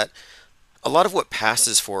noticing is that a lot of what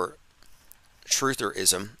passes for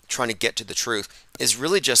trutherism, trying to get to the truth, is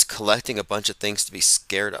really just collecting a bunch of things to be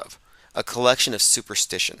scared of. A collection of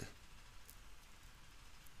superstition.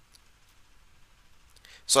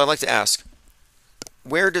 So I'd like to ask,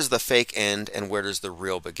 where does the fake end and where does the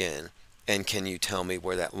real begin? And can you tell me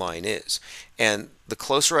where that line is? And the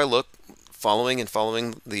closer I look, following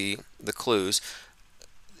the clues,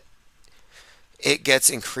 it gets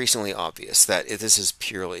increasingly obvious that this is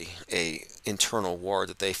purely an internal war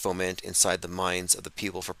that they foment inside the minds of the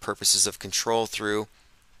people for purposes of control through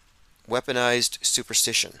weaponized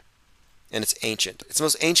superstition. And it's ancient. It's the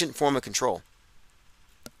most ancient form of control.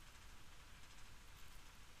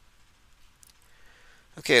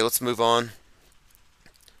 Okay, let's move on.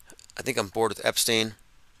 I think I'm bored with Epstein.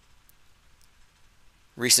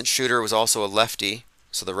 Recent shooter was also a lefty,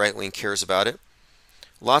 so the right wing cares about it.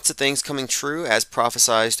 Lots of things coming true as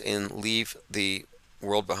prophesized in Leave the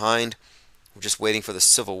World Behind. We're just waiting for the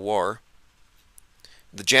Civil War.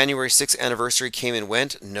 The January 6th anniversary came and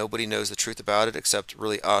went. Nobody knows the truth about it except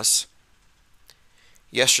really us.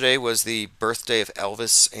 Yesterday was the birthday of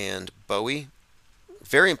Elvis and Bowie.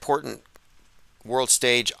 Very important world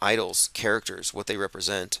stage idols, characters, what they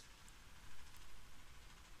represent.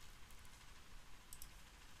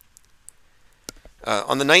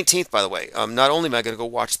 On the 19th, by the way, not only am I going to go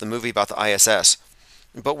watch the movie about the ISS,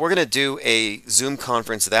 but we're going to do a Zoom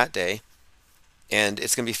conference that day, and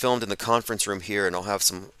it's going to be filmed in the conference room here, and I'll have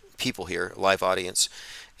some people here, live audience,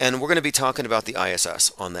 and we're going to be talking about the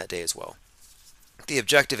ISS on that day as well. The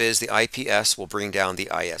objective is the IPS will bring down the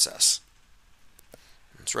ISS.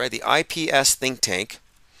 That's right, the IPS think tank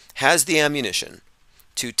has the ammunition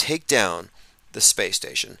to take down the space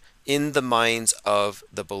station in the minds of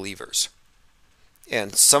the believers.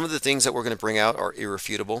 And some of the things that we're going to bring out are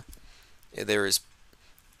irrefutable. There is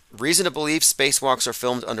reason to believe spacewalks are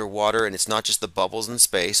filmed underwater, and it's not just the bubbles in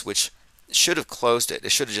space, which should have closed it.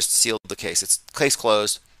 It should have just sealed the case. It's case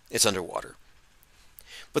closed. It's underwater.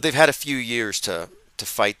 But they've had a few years to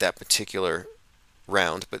fight that particular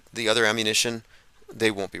round. But the other ammunition, they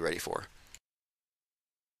won't be ready for.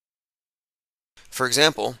 For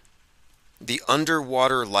example, the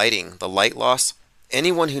underwater lighting, the light loss.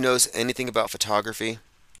 Anyone who knows anything about photography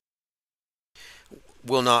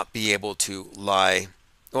will not be able to lie.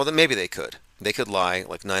 Well, then maybe they could. They could lie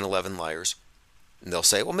like 9/11 liars. And they'll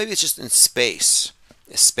say, well, maybe it's just in space.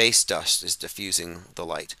 Space dust is diffusing the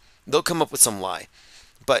light. They'll come up with some lie.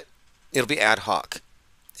 But it'll be ad hoc.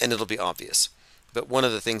 And it'll be obvious. But one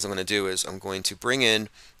of the things I'm going to do is I'm going to bring in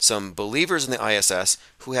some believers in the ISS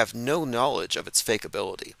who have no knowledge of its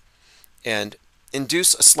fakeability. And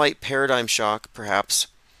induce a slight paradigm shock, perhaps,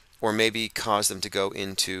 or maybe cause them to go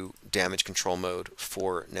into damage control mode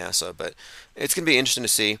for NASA. But it's going to be interesting to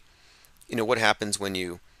see, what happens when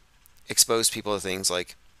you expose people to things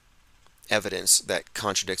like evidence that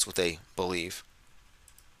contradicts what they believe.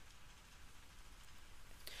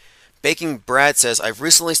 Baking Brad says, I've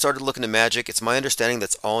recently started looking at magic. It's my understanding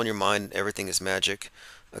that's all in your mind and everything is magic.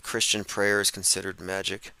 A Christian prayer is considered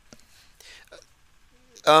magic.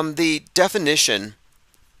 The definition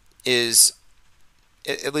is,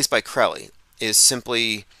 at least by Crowley, is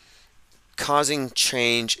simply causing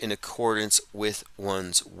change in accordance with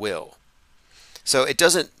one's will. So it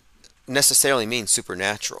doesn't necessarily mean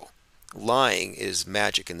supernatural. Lying is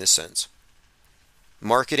magic in this sense.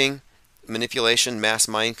 Marketing, manipulation, mass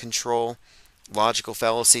mind control, logical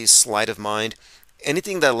fallacies, sleight of mind,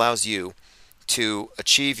 anything that allows you to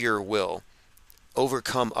achieve your will,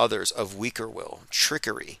 overcome others of weaker will,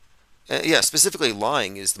 trickery. Specifically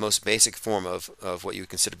lying is the most basic form of what you would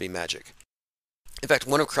consider to be magic. In fact,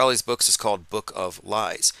 one of Crowley's books is called Book of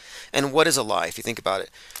Lies. And what is a lie, if you think about it?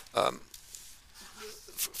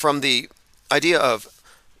 From the idea of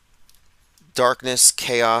darkness,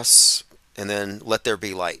 chaos, and then let there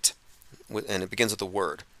be light. And it begins with a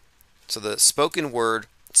word. So the spoken word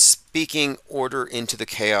speaking order into the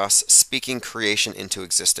chaos, speaking creation into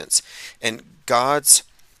existence. And God's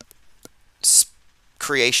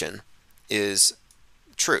creation is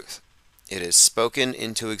truth. It is spoken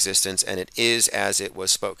into existence, and it is as it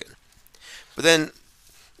was spoken. But then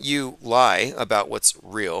you lie about what's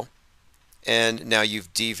real, and now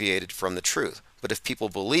you've deviated from the truth. But if people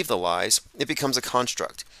believe the lies, it becomes a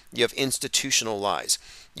construct. You have institutional lies.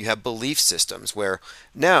 You have belief systems where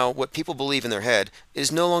now what people believe in their head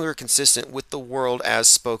is no longer consistent with the world as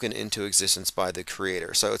spoken into existence by the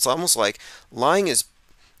Creator. So it's almost like lying is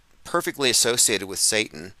perfectly associated with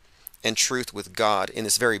Satan and truth with God in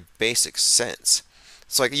this very basic sense.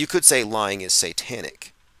 It's like you could say lying is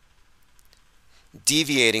satanic.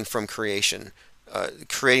 Deviating from creation,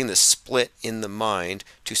 creating the split in the mind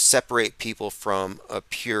to separate people from a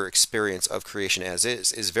pure experience of creation as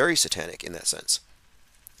is very satanic in that sense.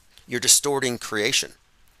 You're distorting creation.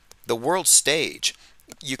 The world stage,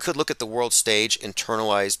 you could look at the world stage,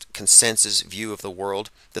 internalized consensus view of the world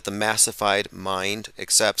that the massified mind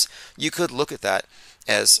accepts. You could look at that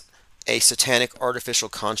as a satanic artificial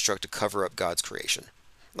construct to cover up God's creation.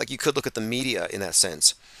 Like you could look at the media in that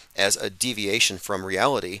sense as a deviation from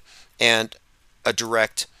reality and a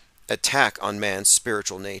direct attack on man's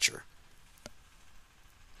spiritual nature.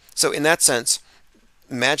 So in that sense,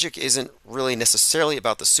 magic isn't really necessarily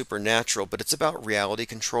about the supernatural, but it's about reality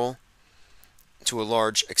control to a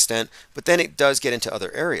large extent. But then it does get into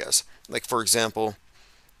other areas. Like, for example,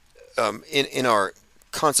 in our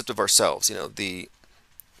concept of ourselves, the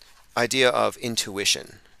idea of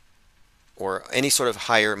intuition or any sort of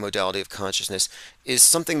higher modality of consciousness is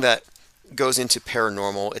something that goes into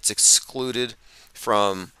paranormal. It's excluded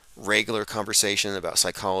from regular conversation about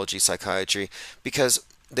psychology, psychiatry, because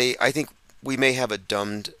I think we may have a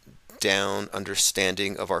dumbed down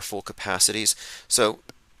understanding of our full capacities. So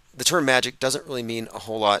the term magic doesn't really mean a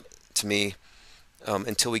whole lot to me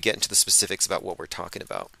until we get into the specifics about what we're talking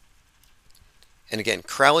about. And again,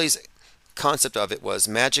 Crowley's concept of it was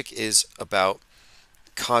magic is about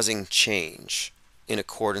causing change in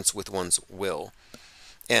accordance with one's will.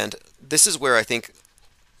 And this is where I think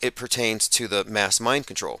it pertains to the mass mind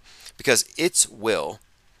control, because its will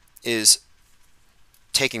is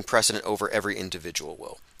taking precedent over every individual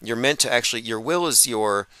will. You're meant to actually, your will is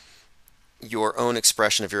your own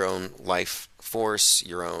expression of your own life force,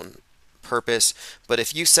 your own purpose. But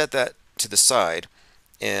if you set that to the side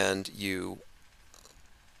and you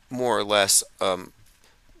more or less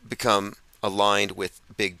become aligned with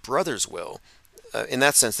Big Brother's will, in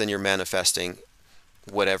that sense, then you're manifesting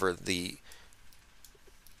whatever the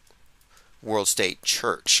world state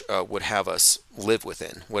church would have us live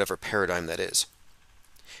within, whatever paradigm that is.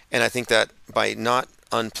 And I think that by not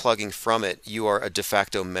unplugging from it, you are a de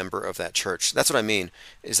facto member of that church. That's what I mean,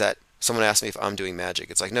 is that someone asked me if I'm doing magic.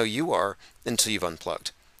 It's like, no, you are until you've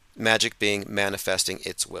unplugged. Magic being manifesting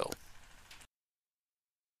its will.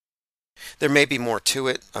 There may be more to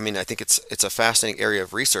it. I mean, I think it's a fascinating area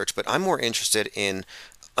of research, but I'm more interested in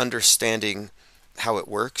understanding how it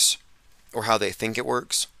works or how they think it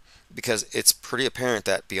works, because it's pretty apparent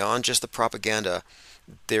that beyond just the propaganda,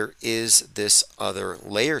 there is this other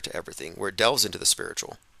layer to everything where it delves into the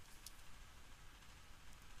spiritual.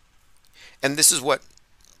 And this is what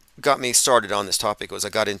got me started on this topic, was I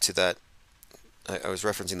got into that. I was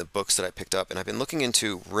referencing the books that I picked up, and I've been looking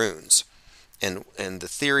into runes and the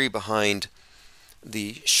theory behind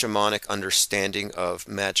the shamanic understanding of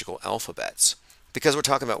magical alphabets, because we're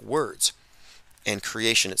talking about words and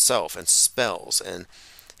creation itself and spells and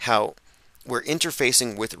how we're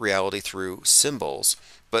interfacing with reality through symbols,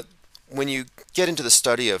 but when you get into the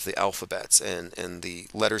study of the alphabets and the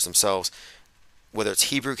letters themselves, whether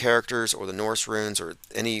it's Hebrew characters or the Norse runes or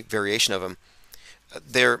any variation of them,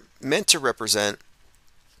 they're meant to represent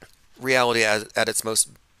reality at its most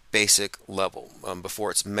basic level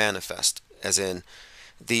before it's manifest, as in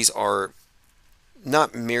these are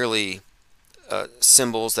not merely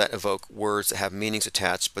symbols that evoke words that have meanings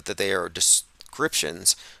attached, but that they are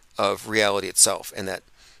descriptions of reality itself, and that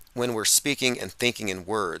when we're speaking and thinking in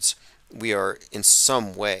words, we are in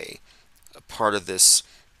some way a part of this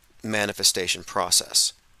manifestation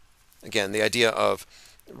process. Again, the idea of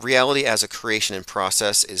reality as a creation and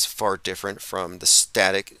process is far different from the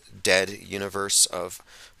static, dead universe of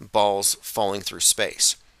balls falling through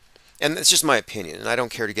space. And it's just my opinion, and I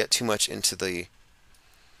don't care to get too much into the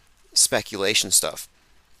speculation stuff.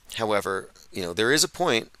 However, there is a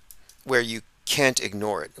point where you can't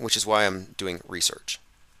ignore it, which is why I'm doing research.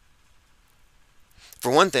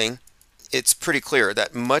 For one thing, it's pretty clear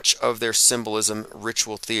that much of their symbolism,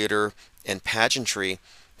 ritual theater, and pageantry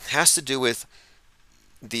has to do with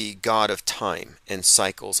the god of time and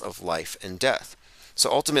cycles of life and death. So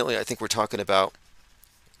ultimately, I think we're talking about,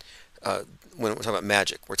 when we're talking about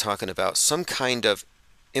magic, we're talking about some kind of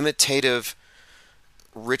imitative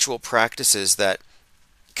ritual practices that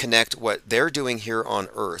connect what they're doing here on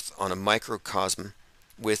Earth on a microcosm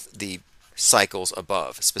with the cycles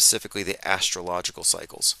above, specifically the astrological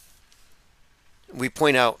cycles. We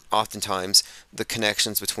point out oftentimes the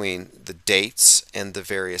connections between the dates and the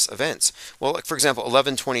various events. Well, like for example,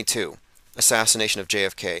 11/22, assassination of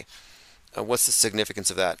JFK. What's the significance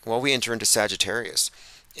of that? Well, we enter into Sagittarius,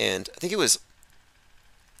 and I think it was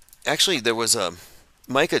actually there was a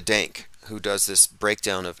Micah Dank who does this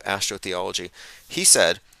breakdown of astrotheology. He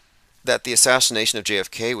said that the assassination of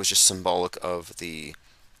JFK was just symbolic of the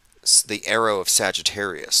arrow of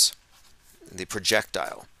Sagittarius, the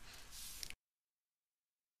projectile.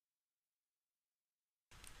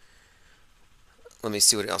 Let me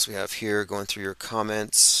see what else we have here, going through your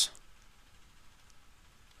comments.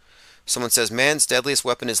 Someone says, man's deadliest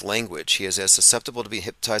weapon is language. He is as susceptible to be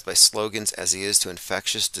hypnotized by slogans as he is to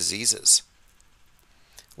infectious diseases.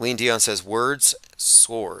 Lean Dion says, words,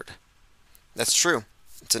 sword. That's true.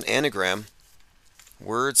 It's an anagram.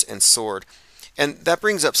 Words and sword. And that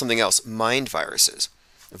brings up something else, mind viruses.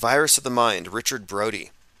 Virus of the mind, Richard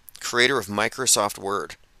Brody, creator of Microsoft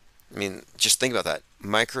Word. I mean, just think about that.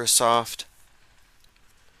 Microsoft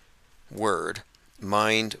Word,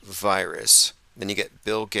 mind virus. Then you get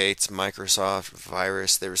Bill Gates, Microsoft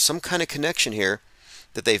virus. There's some kind of connection here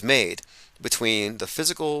that they've made between the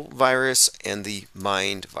physical virus and the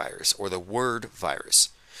mind virus, or the word virus.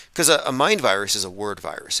 Because a mind virus is a word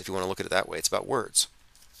virus, if you want to look at it that way. It's about words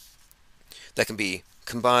that can be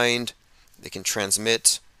combined, they can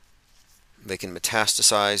transmit, they can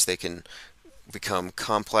metastasize, they can become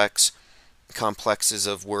complexes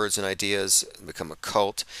of words and ideas, become a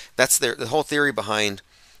cult. That's the whole theory behind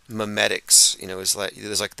memetics. Is like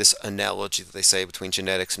there's like this analogy that they say between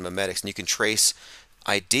genetics and memetics, and you can trace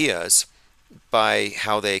ideas by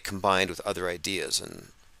how they combined with other ideas. And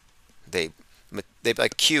they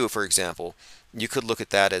like Q, for example, you could look at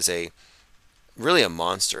that as really a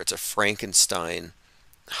monster. It's a Frankenstein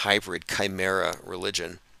hybrid chimera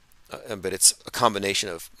religion, but it's a combination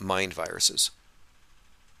of mind viruses.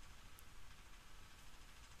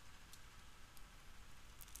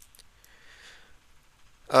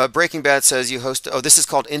 Breaking Bad says you host. Oh, this is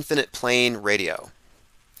called Infinite Plane Radio.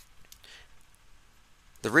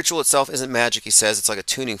 The ritual itself isn't magic, he says. It's like a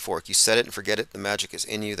tuning fork. You set it and forget it. The magic is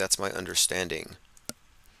in you. That's my understanding.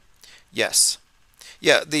 Yes.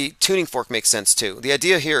 Yeah, the tuning fork makes sense too. The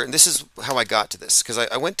idea here, and this is how I got to this, because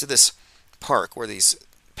I went to this park where these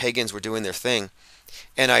pagans were doing their thing,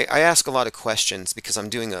 and I ask a lot of questions because I'm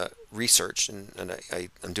doing a research and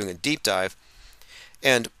I'm doing a deep dive.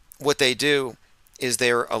 And what they do is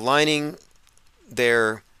they're aligning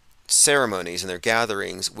their ceremonies and their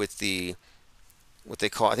gatherings with what they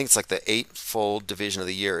call, I think it's like the eightfold division of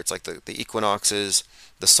the year. It's like the equinoxes,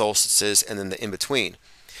 the solstices, and then the in-between.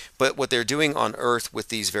 But what they're doing on Earth with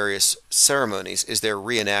these various ceremonies is they're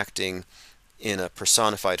reenacting in a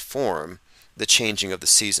personified form the changing of the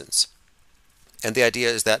seasons. And the idea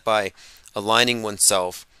is that by aligning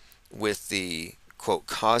oneself with the, quote,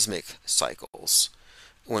 cosmic cycles,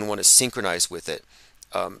 when one is synchronized with it,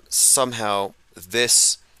 somehow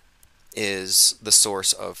this is the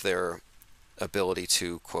source of their ability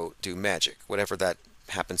to, quote, do magic, whatever that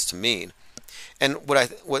happens to mean. And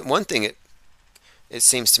what one thing it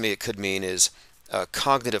seems to me it could mean is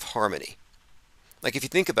cognitive harmony. Like if you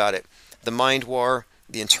think about it, the mind war,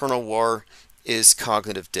 the internal war is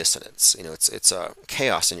cognitive dissonance. It's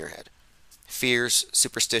chaos in your head. fears,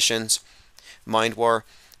 superstitions, mind war.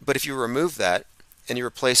 But if you remove that and you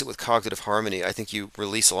replace it with cognitive harmony, I think you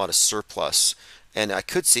release a lot of surplus. And I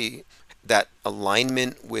could see that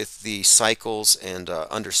alignment with the cycles and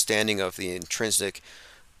understanding of the intrinsic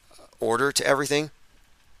order to everything.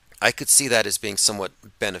 I could see that as being somewhat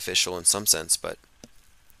beneficial in some sense, but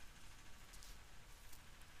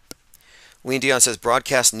Lean Dion says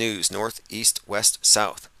broadcast news, north, east, west,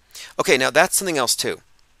 south. Okay, now that's something else too.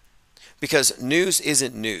 Because news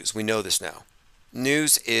isn't news. We know this now.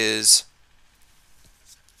 News is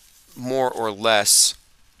more or less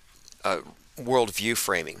worldview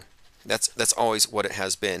framing. That's always what it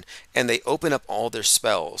has been. And they open up all their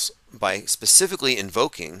spells by specifically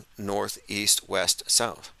invoking north, east, west,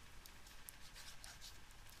 south.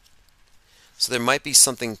 So there might be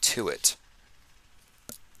something to it.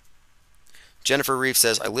 Jennifer Reeve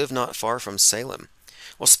says, I live not far from Salem.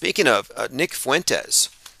 Well, speaking of, Nick Fuentes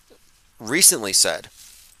recently said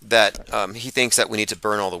that he thinks that we need to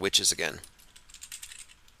burn all the witches again.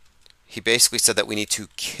 He basically said that we need to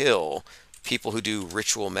kill people who do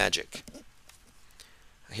ritual magic.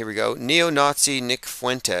 Here we go. Neo-Nazi Nick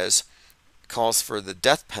Fuentes calls for the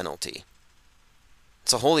death penalty.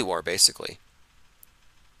 It's a holy war, basically.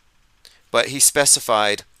 But he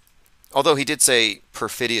specified, although he did say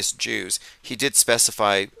perfidious Jews, he did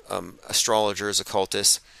specify astrologers,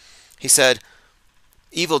 occultists. He said,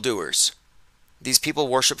 evildoers. These people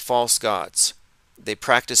worship false gods. They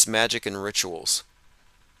practice magic and rituals.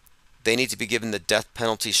 They need to be given the death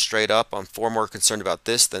penalty straight up. I'm far more concerned about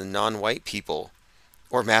this than non-white people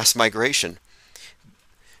or mass migration.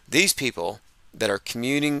 These people that are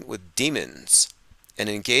communing with demons and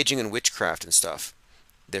engaging in witchcraft and stuff,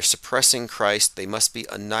 they're suppressing Christ. They must be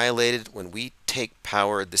annihilated when we take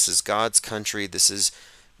power. This is God's country. This is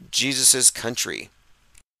Jesus's country.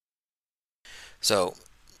 So,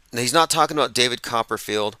 he's not talking about David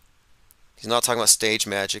Copperfield. He's not talking about stage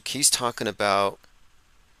magic. He's talking about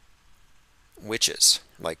witches,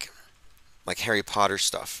 like Harry Potter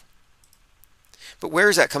stuff. But where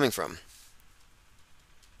is that coming from?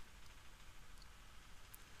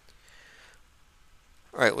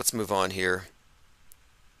 All right, let's move on here.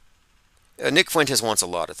 Nick Fuentes wants a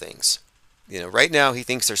lot of things. Right now he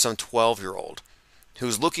thinks there's some 12-year-old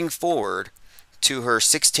who's looking forward to her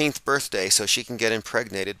 16th birthday so she can get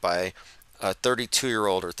impregnated by a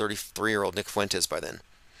 32-year-old or 33-year-old Nick Fuentes by then.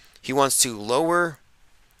 He wants to lower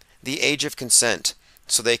the age of consent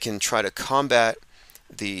so they can try to combat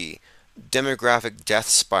the demographic death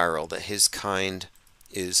spiral that his kind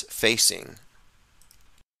is facing.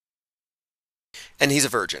 And he's a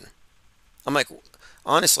virgin. I'm like,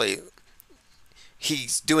 honestly,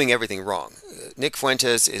 he's doing everything wrong. Nick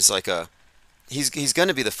Fuentes is like he's going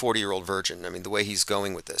to be the 40-year-old virgin. I mean, the way he's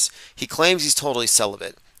going with this. He claims he's totally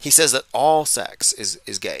celibate. He says that all sex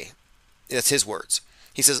is gay. That's his words.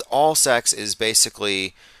 He says all sex is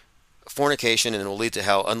basically fornication and will lead to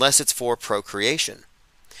hell unless it's for procreation.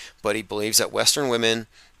 But he believes that Western women,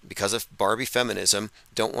 because of Barbie feminism,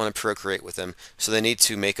 don't want to procreate with him. So they need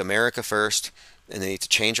to make America first, and they need to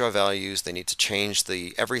change our values. They need to change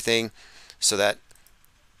everything so that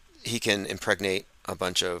he can impregnate a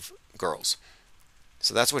bunch of girls.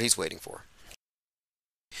 So that's what he's waiting for.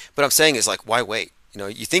 But I'm saying is like, why wait?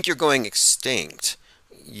 You think you're going extinct.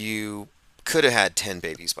 You could have had 10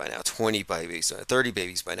 babies by now, 20 babies, 30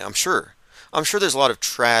 babies by now. I'm sure there's a lot of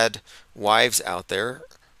trad wives out there,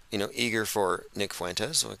 eager for Nick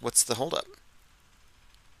Fuentes. Like, what's the holdup?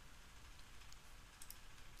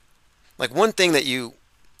 Like, one thing that you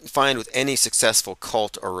find with any successful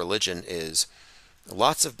cult or religion is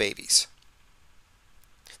lots of babies.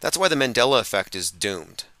 That's why the Mandela effect is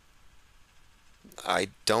doomed. I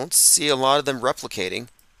don't see a lot of them replicating.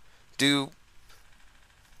 Do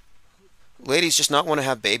ladies just not want to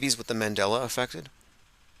have babies with the Mandela affected?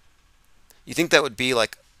 You think that would be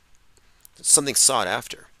like something sought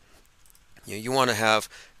after? You want to have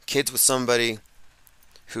kids with somebody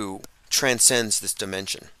who transcends this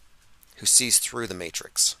dimension, who sees through the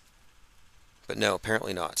matrix. But no,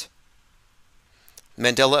 apparently not.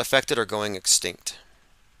 Mandela affected are going extinct.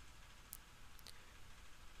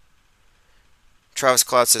 Travis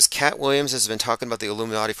Cloud says, Cat Williams has been talking about the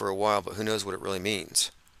Illuminati for a while, but who knows what it really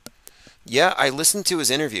means. Yeah, I listened to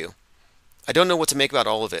his interview. I don't know what to make about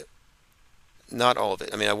all of it. Not all of it.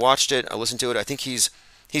 I mean, I watched it, I listened to it. I think he's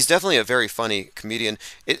definitely a very funny comedian.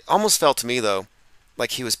 It almost felt to me, though,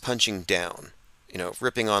 like he was punching down,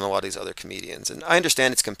 ripping on a lot of these other comedians. And I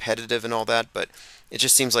understand it's competitive and all that, but it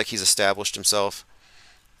just seems like he's established himself.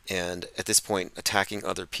 And at this point, attacking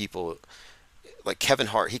other people, like Kevin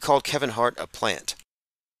Hart. He called Kevin Hart a plant.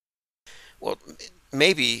 Well,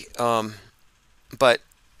 maybe But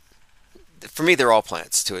for me, they're all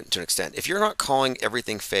plants to an extent. If you're not calling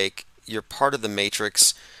everything fake, you're part of the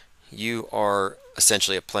matrix. You are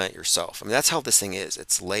essentially a plant yourself. I mean, that's how this thing is.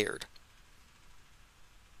 It's layered.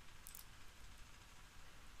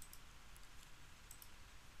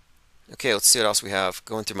 Okay, let's see what else we have.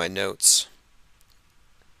 Going through my notes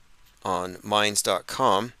on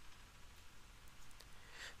Minds.com.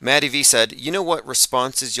 Maddie V said, you know what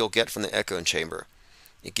responses you'll get from the echo chamber?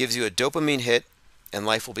 It gives you a dopamine hit and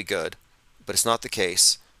life will be good, but it's not the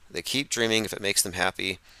case. They keep dreaming if it makes them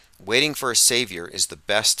happy. Waiting for a savior is the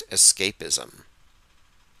best escapism.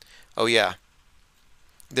 Oh yeah,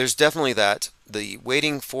 there's definitely that. The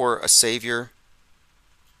waiting for a savior.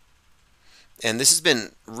 And this has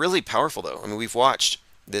been really powerful though. I mean, we've watched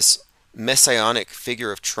this messianic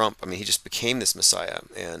figure of Trump. I mean, he just became this messiah,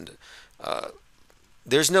 and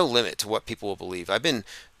there's no limit to what people will believe. I've been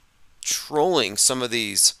trolling some of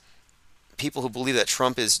these people who believe that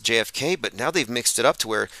Trump is JFK, but now they've mixed it up to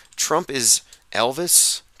where Trump is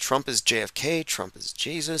Elvis, Trump is JFK, Trump is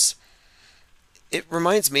Jesus. It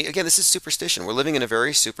reminds me, again, this is superstition. We're living in a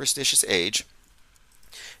very superstitious age,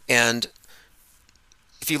 and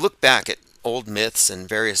if you look back at old myths and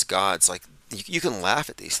various gods, like you can laugh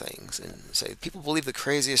at these things and say people believe the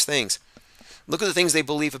craziest things. Look at the things they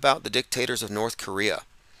believe about the dictators of North Korea.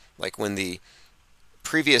 Like when the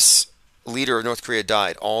previous leader of North Korea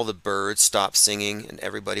died, all the birds stopped singing and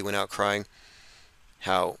everybody went out crying.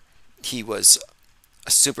 How he was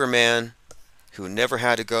a Superman who never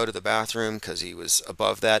had to go to the bathroom because he was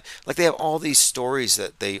above that. Like they have all these stories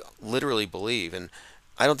that they literally believe, and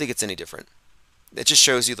I don't think it's any different. It just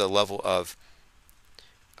shows you the level of,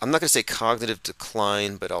 I'm not going to say cognitive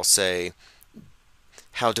decline, but I'll say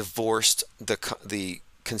how divorced the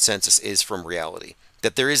consensus is from reality.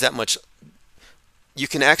 That there is that much, you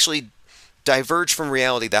can actually diverge from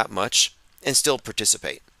reality that much and still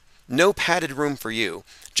participate. No padded room for you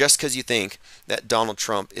just because you think that Donald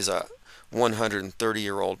Trump is a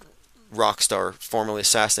 130-year-old rock star, formerly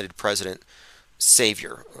assassinated president,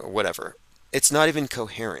 savior, or whatever. It's not even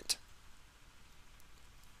coherent.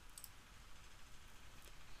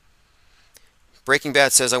 Breaking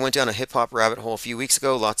Bad says, I went down a hip-hop rabbit hole a few weeks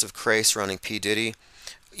ago. Lots of craze surrounding P. Diddy.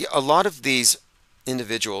 A lot of these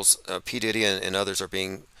individuals, P. Diddy and others, are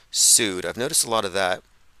being sued. I've noticed a lot of that.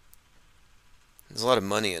 There's a lot of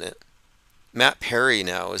money in it. Matt Perry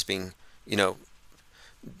now is being,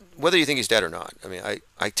 whether you think he's dead or not, I mean,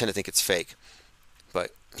 I tend to think it's fake. But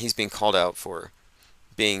he's being called out for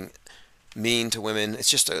being mean to women. It's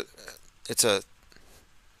just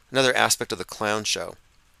another aspect of the clown show.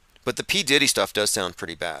 But the P. Diddy stuff does sound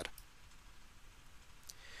pretty bad.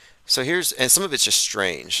 So and some of it's just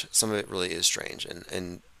strange. Some of it really is strange.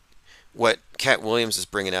 And what Cat Williams is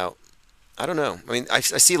bringing out, I don't know. I mean, I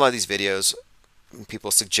see a lot of these videos.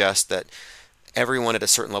 People suggest that everyone at a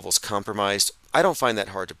certain level is compromised. I don't find that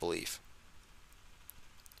hard to believe.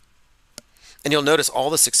 And you'll notice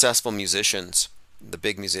all the successful musicians, the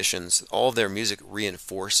big musicians, all of their music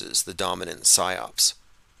reinforces the dominant psyops.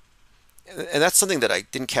 And that's something that I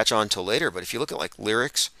didn't catch on till later, but if you look at like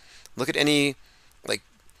lyrics, look at any like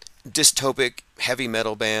dystopic heavy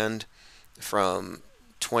metal band from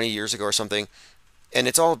 20 years ago or something, and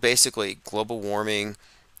it's all basically global warming,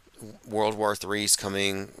 World War III is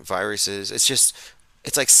coming, viruses. It's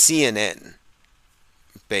like CNN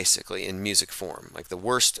basically in music form, like the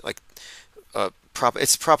worst, like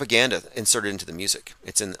it's propaganda inserted into the music.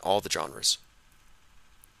 It's in all the genres.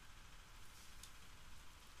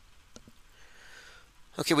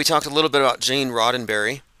 Okay, we talked a little bit about Gene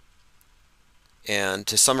Roddenberry, and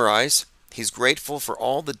to summarize, he's grateful for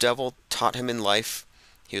all the devil taught him in life.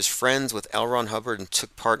 He was friends with L. Ron Hubbard and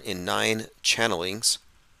took part in 9 channelings.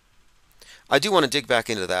 I do want to dig back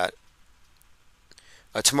into that.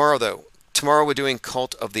 Tomorrow we're doing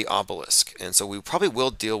Cult of the Obelisk, and so we probably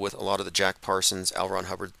will deal with a lot of the Jack Parsons, L. Ron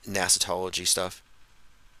Hubbard, NASAtology stuff.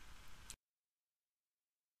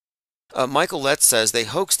 Michael Letts says, they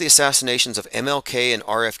hoaxed the assassinations of MLK and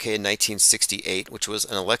RFK in 1968, which was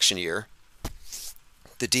an election year.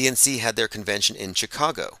 The DNC had their convention in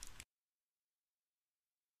Chicago.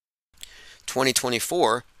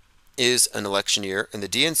 2024 is an election year, and the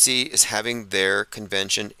DNC is having their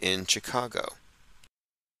convention in Chicago.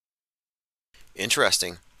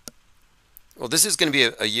 Interesting. Well, this is going to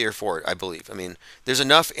be a year for it, I believe. I mean, there's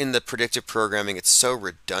enough in the predictive programming, it's so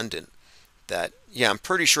redundant that, yeah, I'm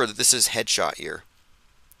pretty sure that this is headshot year.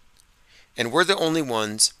 And we're the only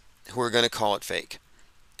ones who are going to call it fake.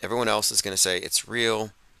 Everyone else is going to say it's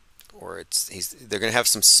real, or they're going to have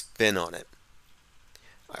some spin on it.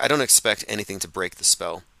 I don't expect anything to break the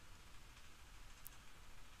spell.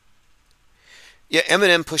 Yeah,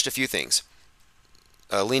 Eminem pushed a few things.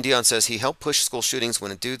 Lean Dion says he helped push school shootings.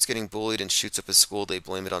 When a dude's getting bullied and shoots up his school, they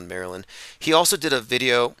blame it on Maryland. He also did a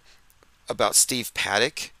video about Steve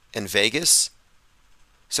Paddock in Vegas.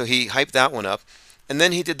 So he hyped that one up. And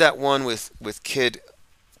then he did that one with Kid,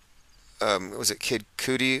 was it Kid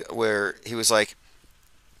Cudi, where he was like,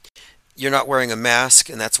 you're not wearing a mask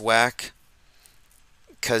and that's whack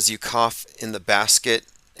because you cough in the basket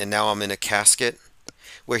and now I'm in a casket.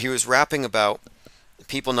 Where he was rapping about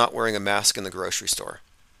people not wearing a mask in the grocery store.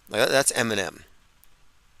 Like, that's Eminem.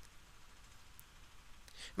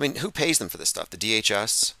 I mean, who pays them for this stuff? The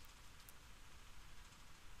DHS?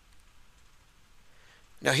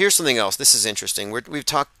 Now, here's something else. This is interesting. We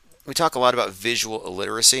talk a lot about visual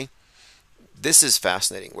illiteracy. This is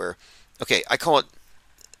fascinating. Where, okay, I call it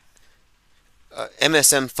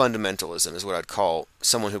MSM fundamentalism is what I'd call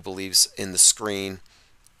someone who believes in the screen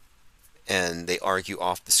and they argue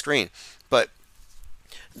off the screen. But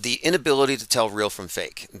the inability to tell real from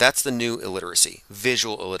fake, that's the new illiteracy,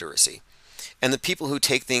 visual illiteracy. And the people who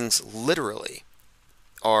take things literally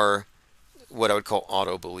are what I would call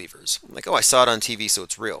auto-believers. Like, oh, I saw it on TV, so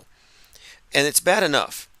it's real. And it's bad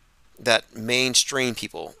enough that mainstream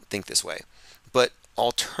people think this way. But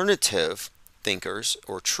alternative thinkers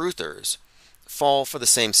or truthers fall for the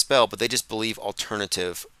same spell, but they just believe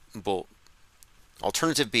alternative BS,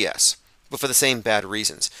 but for the same bad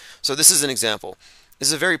reasons. So this is an example. This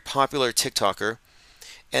is a very popular TikToker,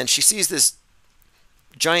 and she sees this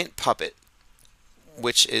giant puppet,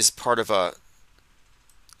 which is part of an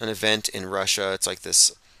event in Russia. It's like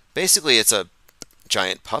this, basically it's a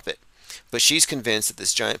giant puppet, but she's convinced that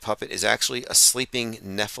this giant puppet is actually a sleeping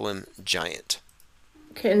Nephilim giant.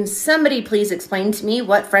 Can somebody please explain to me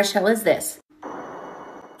what fresh hell is this?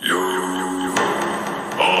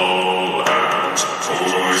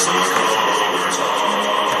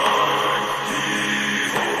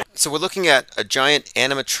 So we're looking at a giant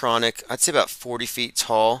animatronic, I'd say about 40 feet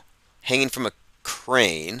tall, hanging from a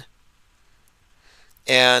crane,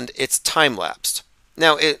 and it's time-lapsed.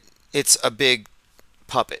 Now, it's a big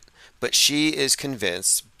puppet, but she is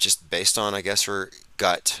convinced, just based on, I guess, her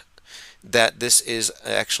gut, that this is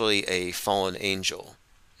actually a fallen angel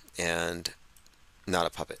and not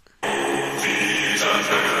a puppet.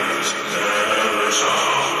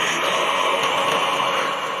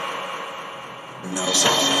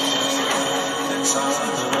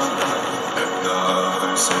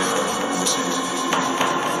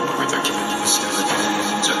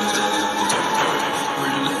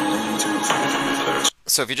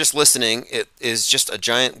 So if you're just listening, it is just a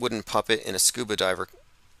giant wooden puppet in a scuba diver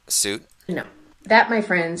suit. No. That, my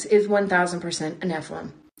friends, is 1000% a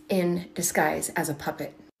Nephilim in disguise as a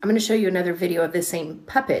puppet. I'm going to show you another video of this same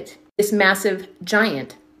puppet, this massive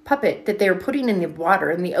giant puppet that they're putting in the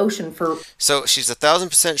water in the ocean for... So she's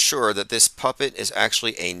 1000% sure that this puppet is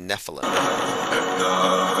actually a Nephilim.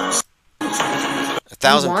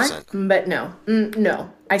 1000%. But no.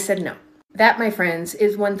 No. I said no. That, my friends,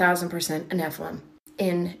 is 1000% a Nephilim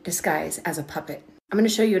in disguise as a puppet. I'm going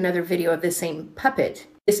to show you another video of this same puppet,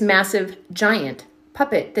 this massive giant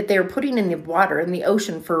puppet that they're putting in the water in the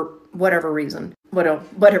ocean for whatever reason.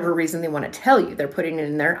 Whatever reason they want to tell you they're putting it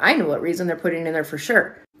in there. I know what reason they're putting it in there for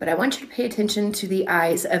sure. But I want you to pay attention to the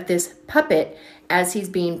eyes of this puppet as he's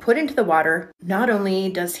being put into the water. Not only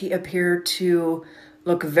does he appear to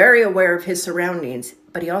look very aware of his surroundings,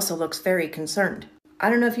 but he also looks very concerned. I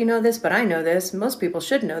don't know if you know this, but I know this. Most people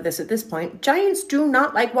should know this at this point. Giants do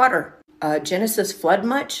not like water. Genesis flood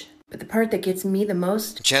much? But the part that gets me the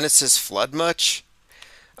most... Genesis flood much?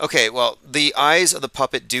 Okay, well, the eyes of the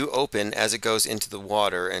puppet do open as it goes into the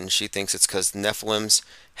water, and she thinks it's because Nephilims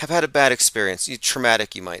have had a bad experience.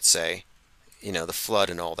 Traumatic, you might say. You know, the flood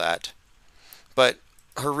and all that. But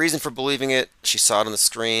her reason for believing it, she saw it on the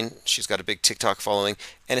screen, she's got a big TikTok following,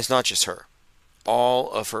 and it's not just her.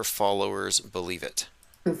 All of her followers believe it.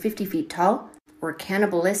 50 feet tall, were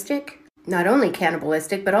cannibalistic. Not only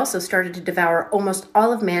cannibalistic, but also started to devour almost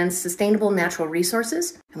all of man's sustainable natural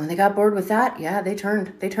resources. And when they got bored with that, yeah, they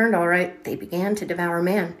turned all right. They began to devour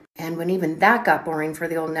man. And when even that got boring for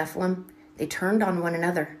the old Nephilim, they turned on one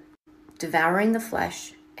another, devouring the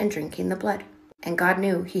flesh and drinking the blood. And God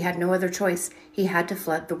knew he had no other choice. He had to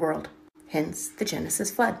flood the world. Hence the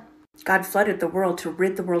Genesis flood. God flooded the world to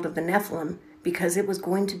rid the world of the Nephilim because they were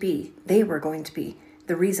going to be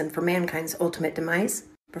the reason for mankind's ultimate demise.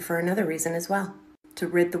 But for another reason as well, to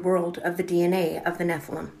rid the world of the DNA of the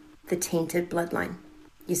Nephilim, the tainted bloodline.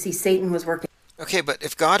 You see, Satan was working... Okay, but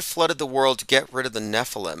if God flooded the world to get rid of the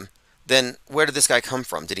Nephilim, then where did this guy come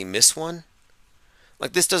from? Did he miss one?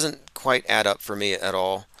 Like, this doesn't quite add up for me at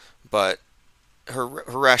all, but her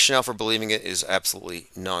rationale for believing it is absolutely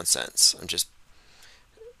nonsense. I'm just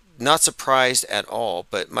not surprised at all.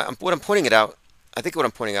 But what I'm pointing out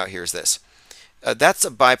here is this. That's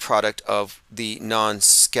a byproduct of the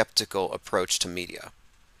non-skeptical approach to media.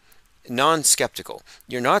 Non-skeptical.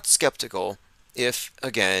 You're not skeptical if,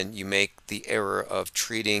 again, you make the error of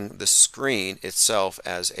treating the screen itself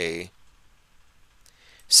as a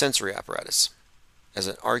sensory apparatus, as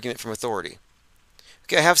an argument from authority.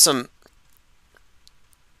 Okay, I have some,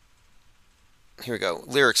 here we go,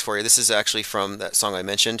 lyrics for you. This is actually from that song I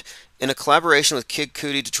mentioned. In a collaboration with Kid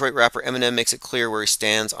Cudi, Detroit rapper Eminem makes it clear where he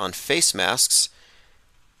stands on face masks.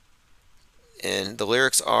 And the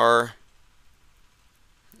lyrics are,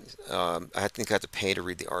 I think I have to pay to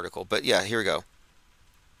read the article, but yeah, here we go. I'm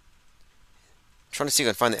trying to see if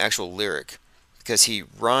I can find the actual lyric, because he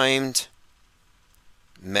rhymed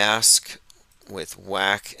mask with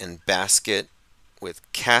whack and basket with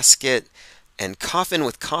casket and coffin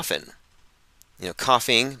with coffin. You know,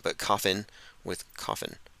 coughing, but coffin with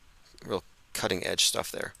coffin. Real cutting edge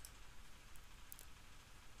stuff there.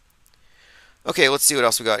 Okay, let's see what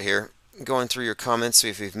else we got here. Going through your comments, see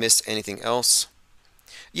if we've missed anything else.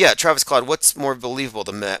 Yeah, Travis Cloud, what's more believable,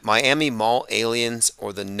 the Miami Mall aliens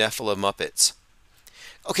or the Nephilim Muppets?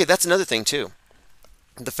 Okay, that's another thing too.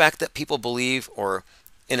 The fact that people believe or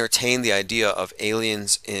entertain the idea of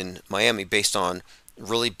aliens in Miami based on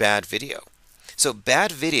really bad video. So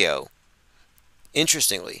bad video,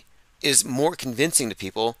 interestingly, is more convincing to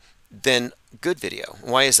people than good video.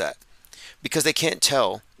 Why is that? Because they can't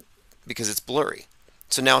tell because it's blurry.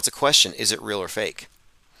 So now it's a question, is it real or fake?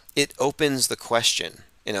 It opens the question.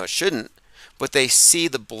 You know, it shouldn't, but they see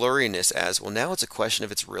the blurriness as, well, now it's a question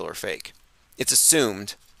if it's real or fake. It's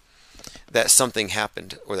assumed that something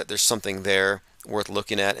happened or that there's something there worth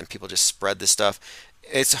looking at, and people just spread this stuff.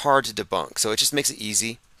 It's hard to debunk, so it just makes it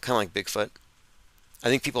easy, kind of like Bigfoot. I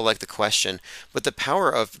think people like the question, but the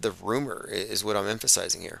power of the rumor is what I'm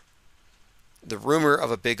emphasizing here. The rumor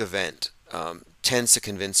of a big event tends to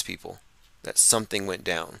convince people that something went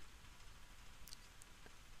down.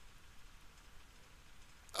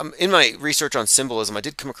 In my research on symbolism, I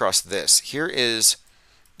did come across this. Here is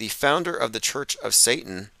the founder of the Church of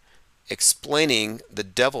Satan explaining the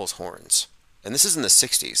devil's horns. And this is in the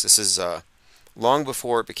 60s. This is long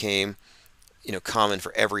before it became, common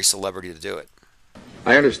for every celebrity to do it.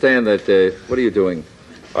 I understand that, what are you doing?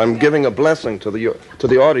 I'm giving a blessing to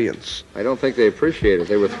the audience. I don't think they appreciate it.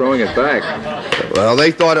 They were throwing it back. Well,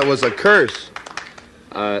 they thought it was a curse.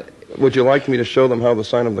 Would you like me to show them how the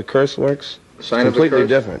sign of the curse works? Sign it's completely of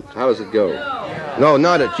the curse? different. How does it go? No,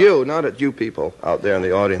 not at you people out there in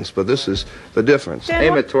the audience, but this is the difference.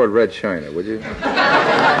 Aim it toward Red China, would you?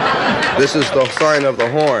 This is the sign of the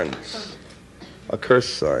horns. A curse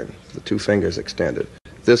sign, the two fingers extended.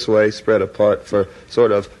 This way, spread apart for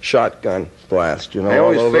sort of shotgun blast, I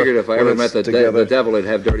always figured if I ever met the devil, it'd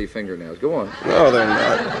have dirty fingernails. Go on. No, they're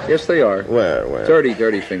not. Yes, they are. Where?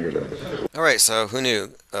 Dirty fingernails. All right, so who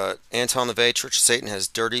knew? Anton LaVey, Church of Satan, has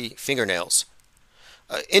dirty fingernails.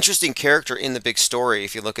 Interesting character in the big story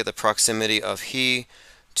if you look at the proximity of he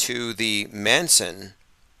to the Manson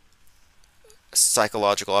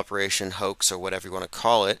psychological operation, hoax, or whatever you want to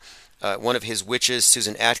call it. One of his witches,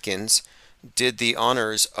 Susan Atkins, did the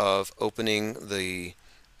honors of opening the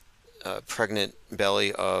pregnant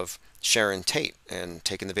belly of Sharon Tate and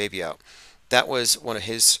taking the baby out. That was one of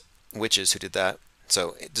his witches who did that.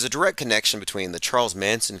 So there's a direct connection between the Charles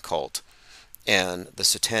Manson cult and the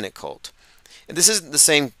Satanic cult. And this isn't the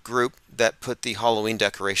same group that put the Halloween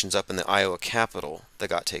decorations up in the Iowa Capitol that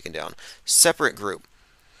got taken down. Separate group.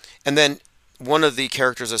 And then one of the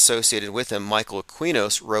characters associated with him, Michael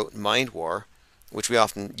Aquinos, wrote Mind War, which we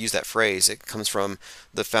often use that phrase. It comes from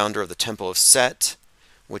the founder of the Temple of Set,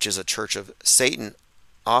 which is a Church of Satan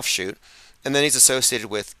offshoot. And then he's associated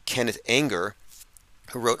with Kenneth Anger,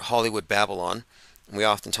 who wrote Hollywood Babylon. And we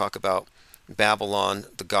often talk about Babylon,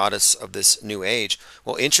 the goddess of this new age.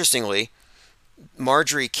 Well, interestingly,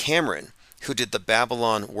 Marjorie Cameron, who did the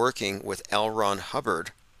Babylon Working with L. Ron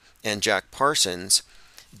Hubbard and Jack Parsons,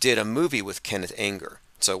 did a movie with Kenneth Anger.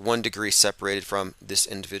 So 1 degree separated from this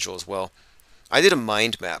individual as well. I did a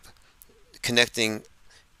mind map connecting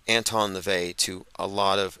Anton LaVey to a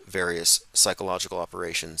lot of various psychological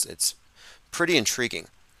operations. It's pretty intriguing,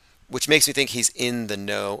 which makes me think he's in the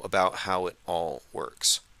know about how it all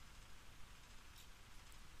works.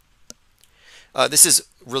 This is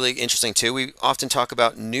really interesting too. We often talk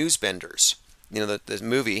about newsbenders. The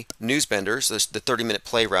movie Newsbenders, the 30-minute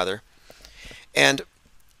play rather. And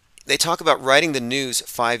they talk about writing the news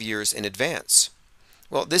 5 years in advance.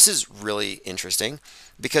 Well, this is really interesting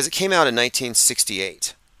because it came out in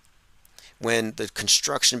 1968. when the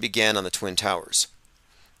construction began on the Twin Towers.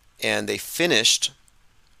 And they finished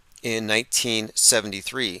in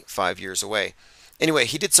 1973, 5 years away. Anyway,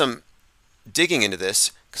 he did some digging into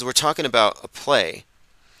this because we're talking about a play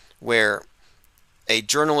where a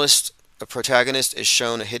journalist, a protagonist, is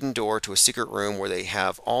shown a hidden door to a secret room where they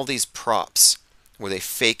have all these props where they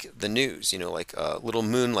fake the news, like a little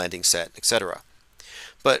moon landing set, etc.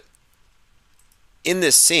 But in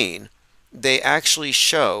this scene, they actually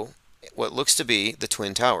show what looks to be the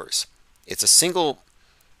Twin Towers. It's a single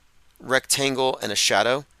rectangle and a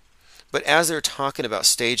shadow, but as they're talking about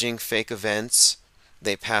staging fake events,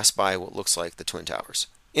 they pass by what looks like the Twin Towers,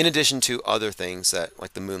 in addition to other things that,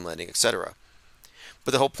 like the moon landing, etc.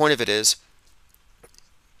 But the whole point of it is,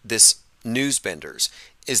 this news benders,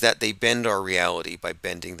 is that they bend our reality by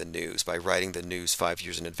bending the news, by writing the news 5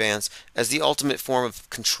 years in advance as the ultimate form of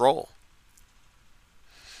control.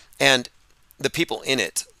 And the people in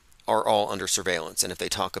it are all under surveillance, and if they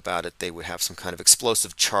talk about it, they would have some kind of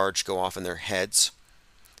explosive charge go off in their heads.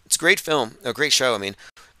 It's a great film, a great show,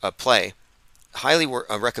 a play. Highly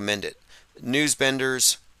recommend it.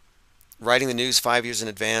 Newsbenders, writing the news 5 years in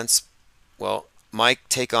advance. Well, my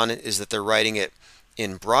take on it is that they're writing it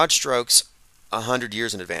in broad strokes 100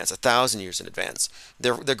 years in advance, 1,000 years in advance.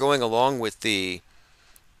 They're going along with the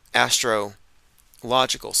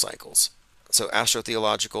astrological cycles. So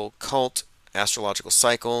astrotheological cult, astrological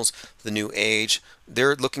cycles, the New Age.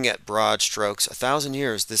 They're looking at broad strokes. 1,000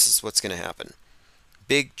 years, this is what's going to happen.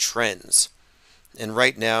 Big trends. And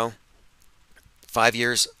right now, 5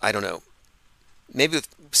 years, I don't know. Maybe with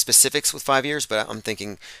specifics with 5 years, but I'm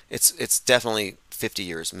thinking it's definitely 50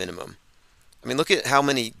 years minimum. Look at how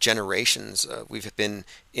many generations we've been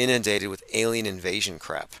inundated with alien invasion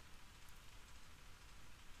crap.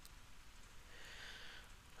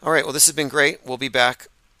 All right, well, this has been great. We'll be back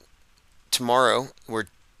tomorrow. We're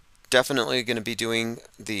definitely going to be doing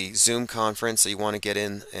the Zoom conference, so you want to get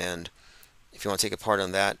in, and if you want to take a part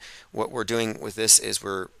on that, what we're doing with this is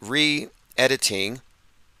we're re-editing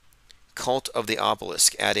Cult of the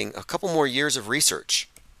Obelisk, adding a couple more years of research.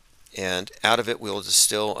 And out of it, we'll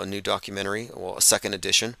distill a new documentary, well, a second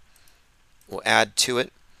edition. We'll add to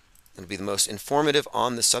it. It'll be the most informative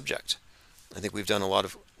on the subject. I think we've done a lot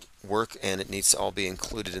of work, and it needs to all be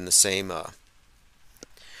included in the same.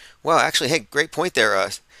 Well, actually, hey, great point there.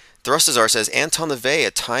 Thrustazar says Anton LaVey,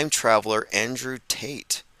 a time traveler, Andrew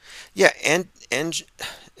Tate. Yeah, and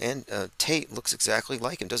Tate looks exactly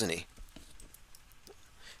like him, doesn't he?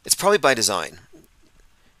 It's probably by design.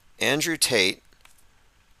 Andrew Tate.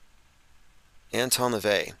 Anton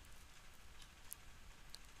LaVey.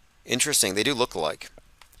 Interesting. They do look alike.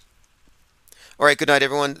 All right. Good night,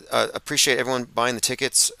 everyone. Appreciate everyone buying the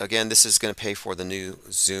tickets. Again, this is going to pay for the new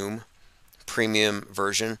Zoom premium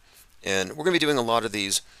version. And we're going to be doing a lot of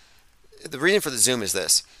these. The reason for the Zoom is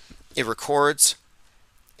this. It records.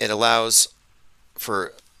 It allows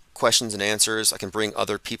for questions and answers. I can bring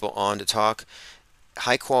other people on to talk.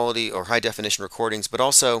 High quality or high definition recordings, but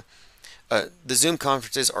also the Zoom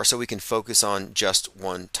conferences are so we can focus on just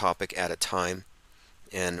one topic at a time.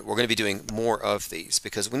 And we're going to be doing more of these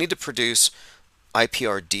because we need to produce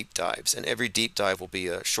IPR deep dives. And every deep dive will be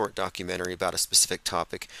a short documentary about a specific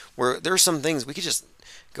topic where there are some things we could just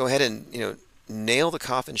go ahead and, nail the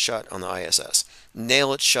coffin shut on the ISS.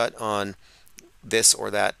 Nail it shut on this or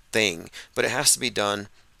that thing. But it has to be done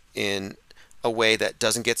in a way that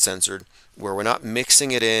doesn't get censored, where we're not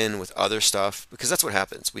mixing it in with other stuff, because that's what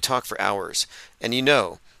happens. We talk for hours, and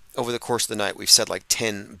over the course of the night, we've said like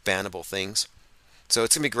 10 bannable things. So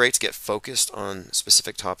it's going to be great to get focused on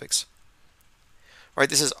specific topics. All right,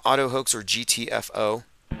 this is AutoHoax or GTFO.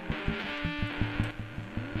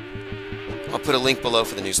 I'll put a link below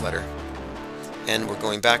for the newsletter. And we're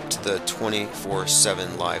going back to the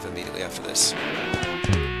 24/7 live immediately after this.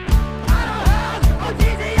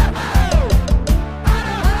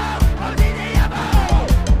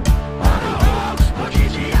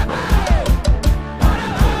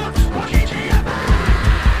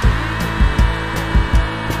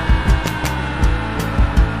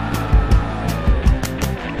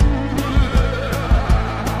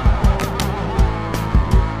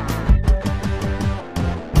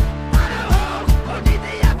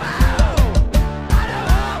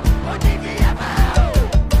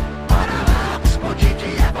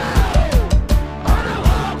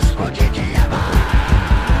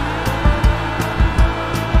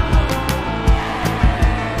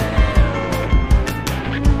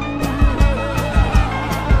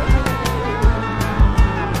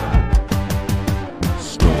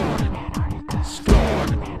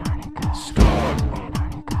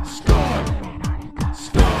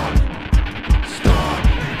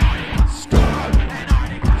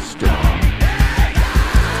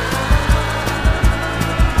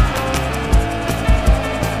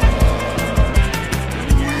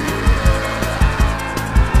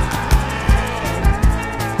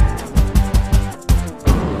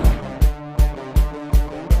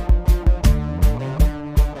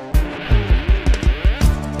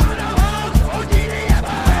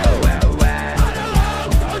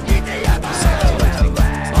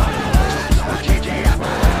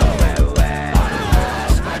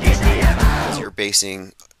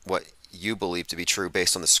 basing what you believe to be true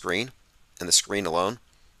based on the screen and the screen alone,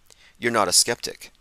 you're not a skeptic.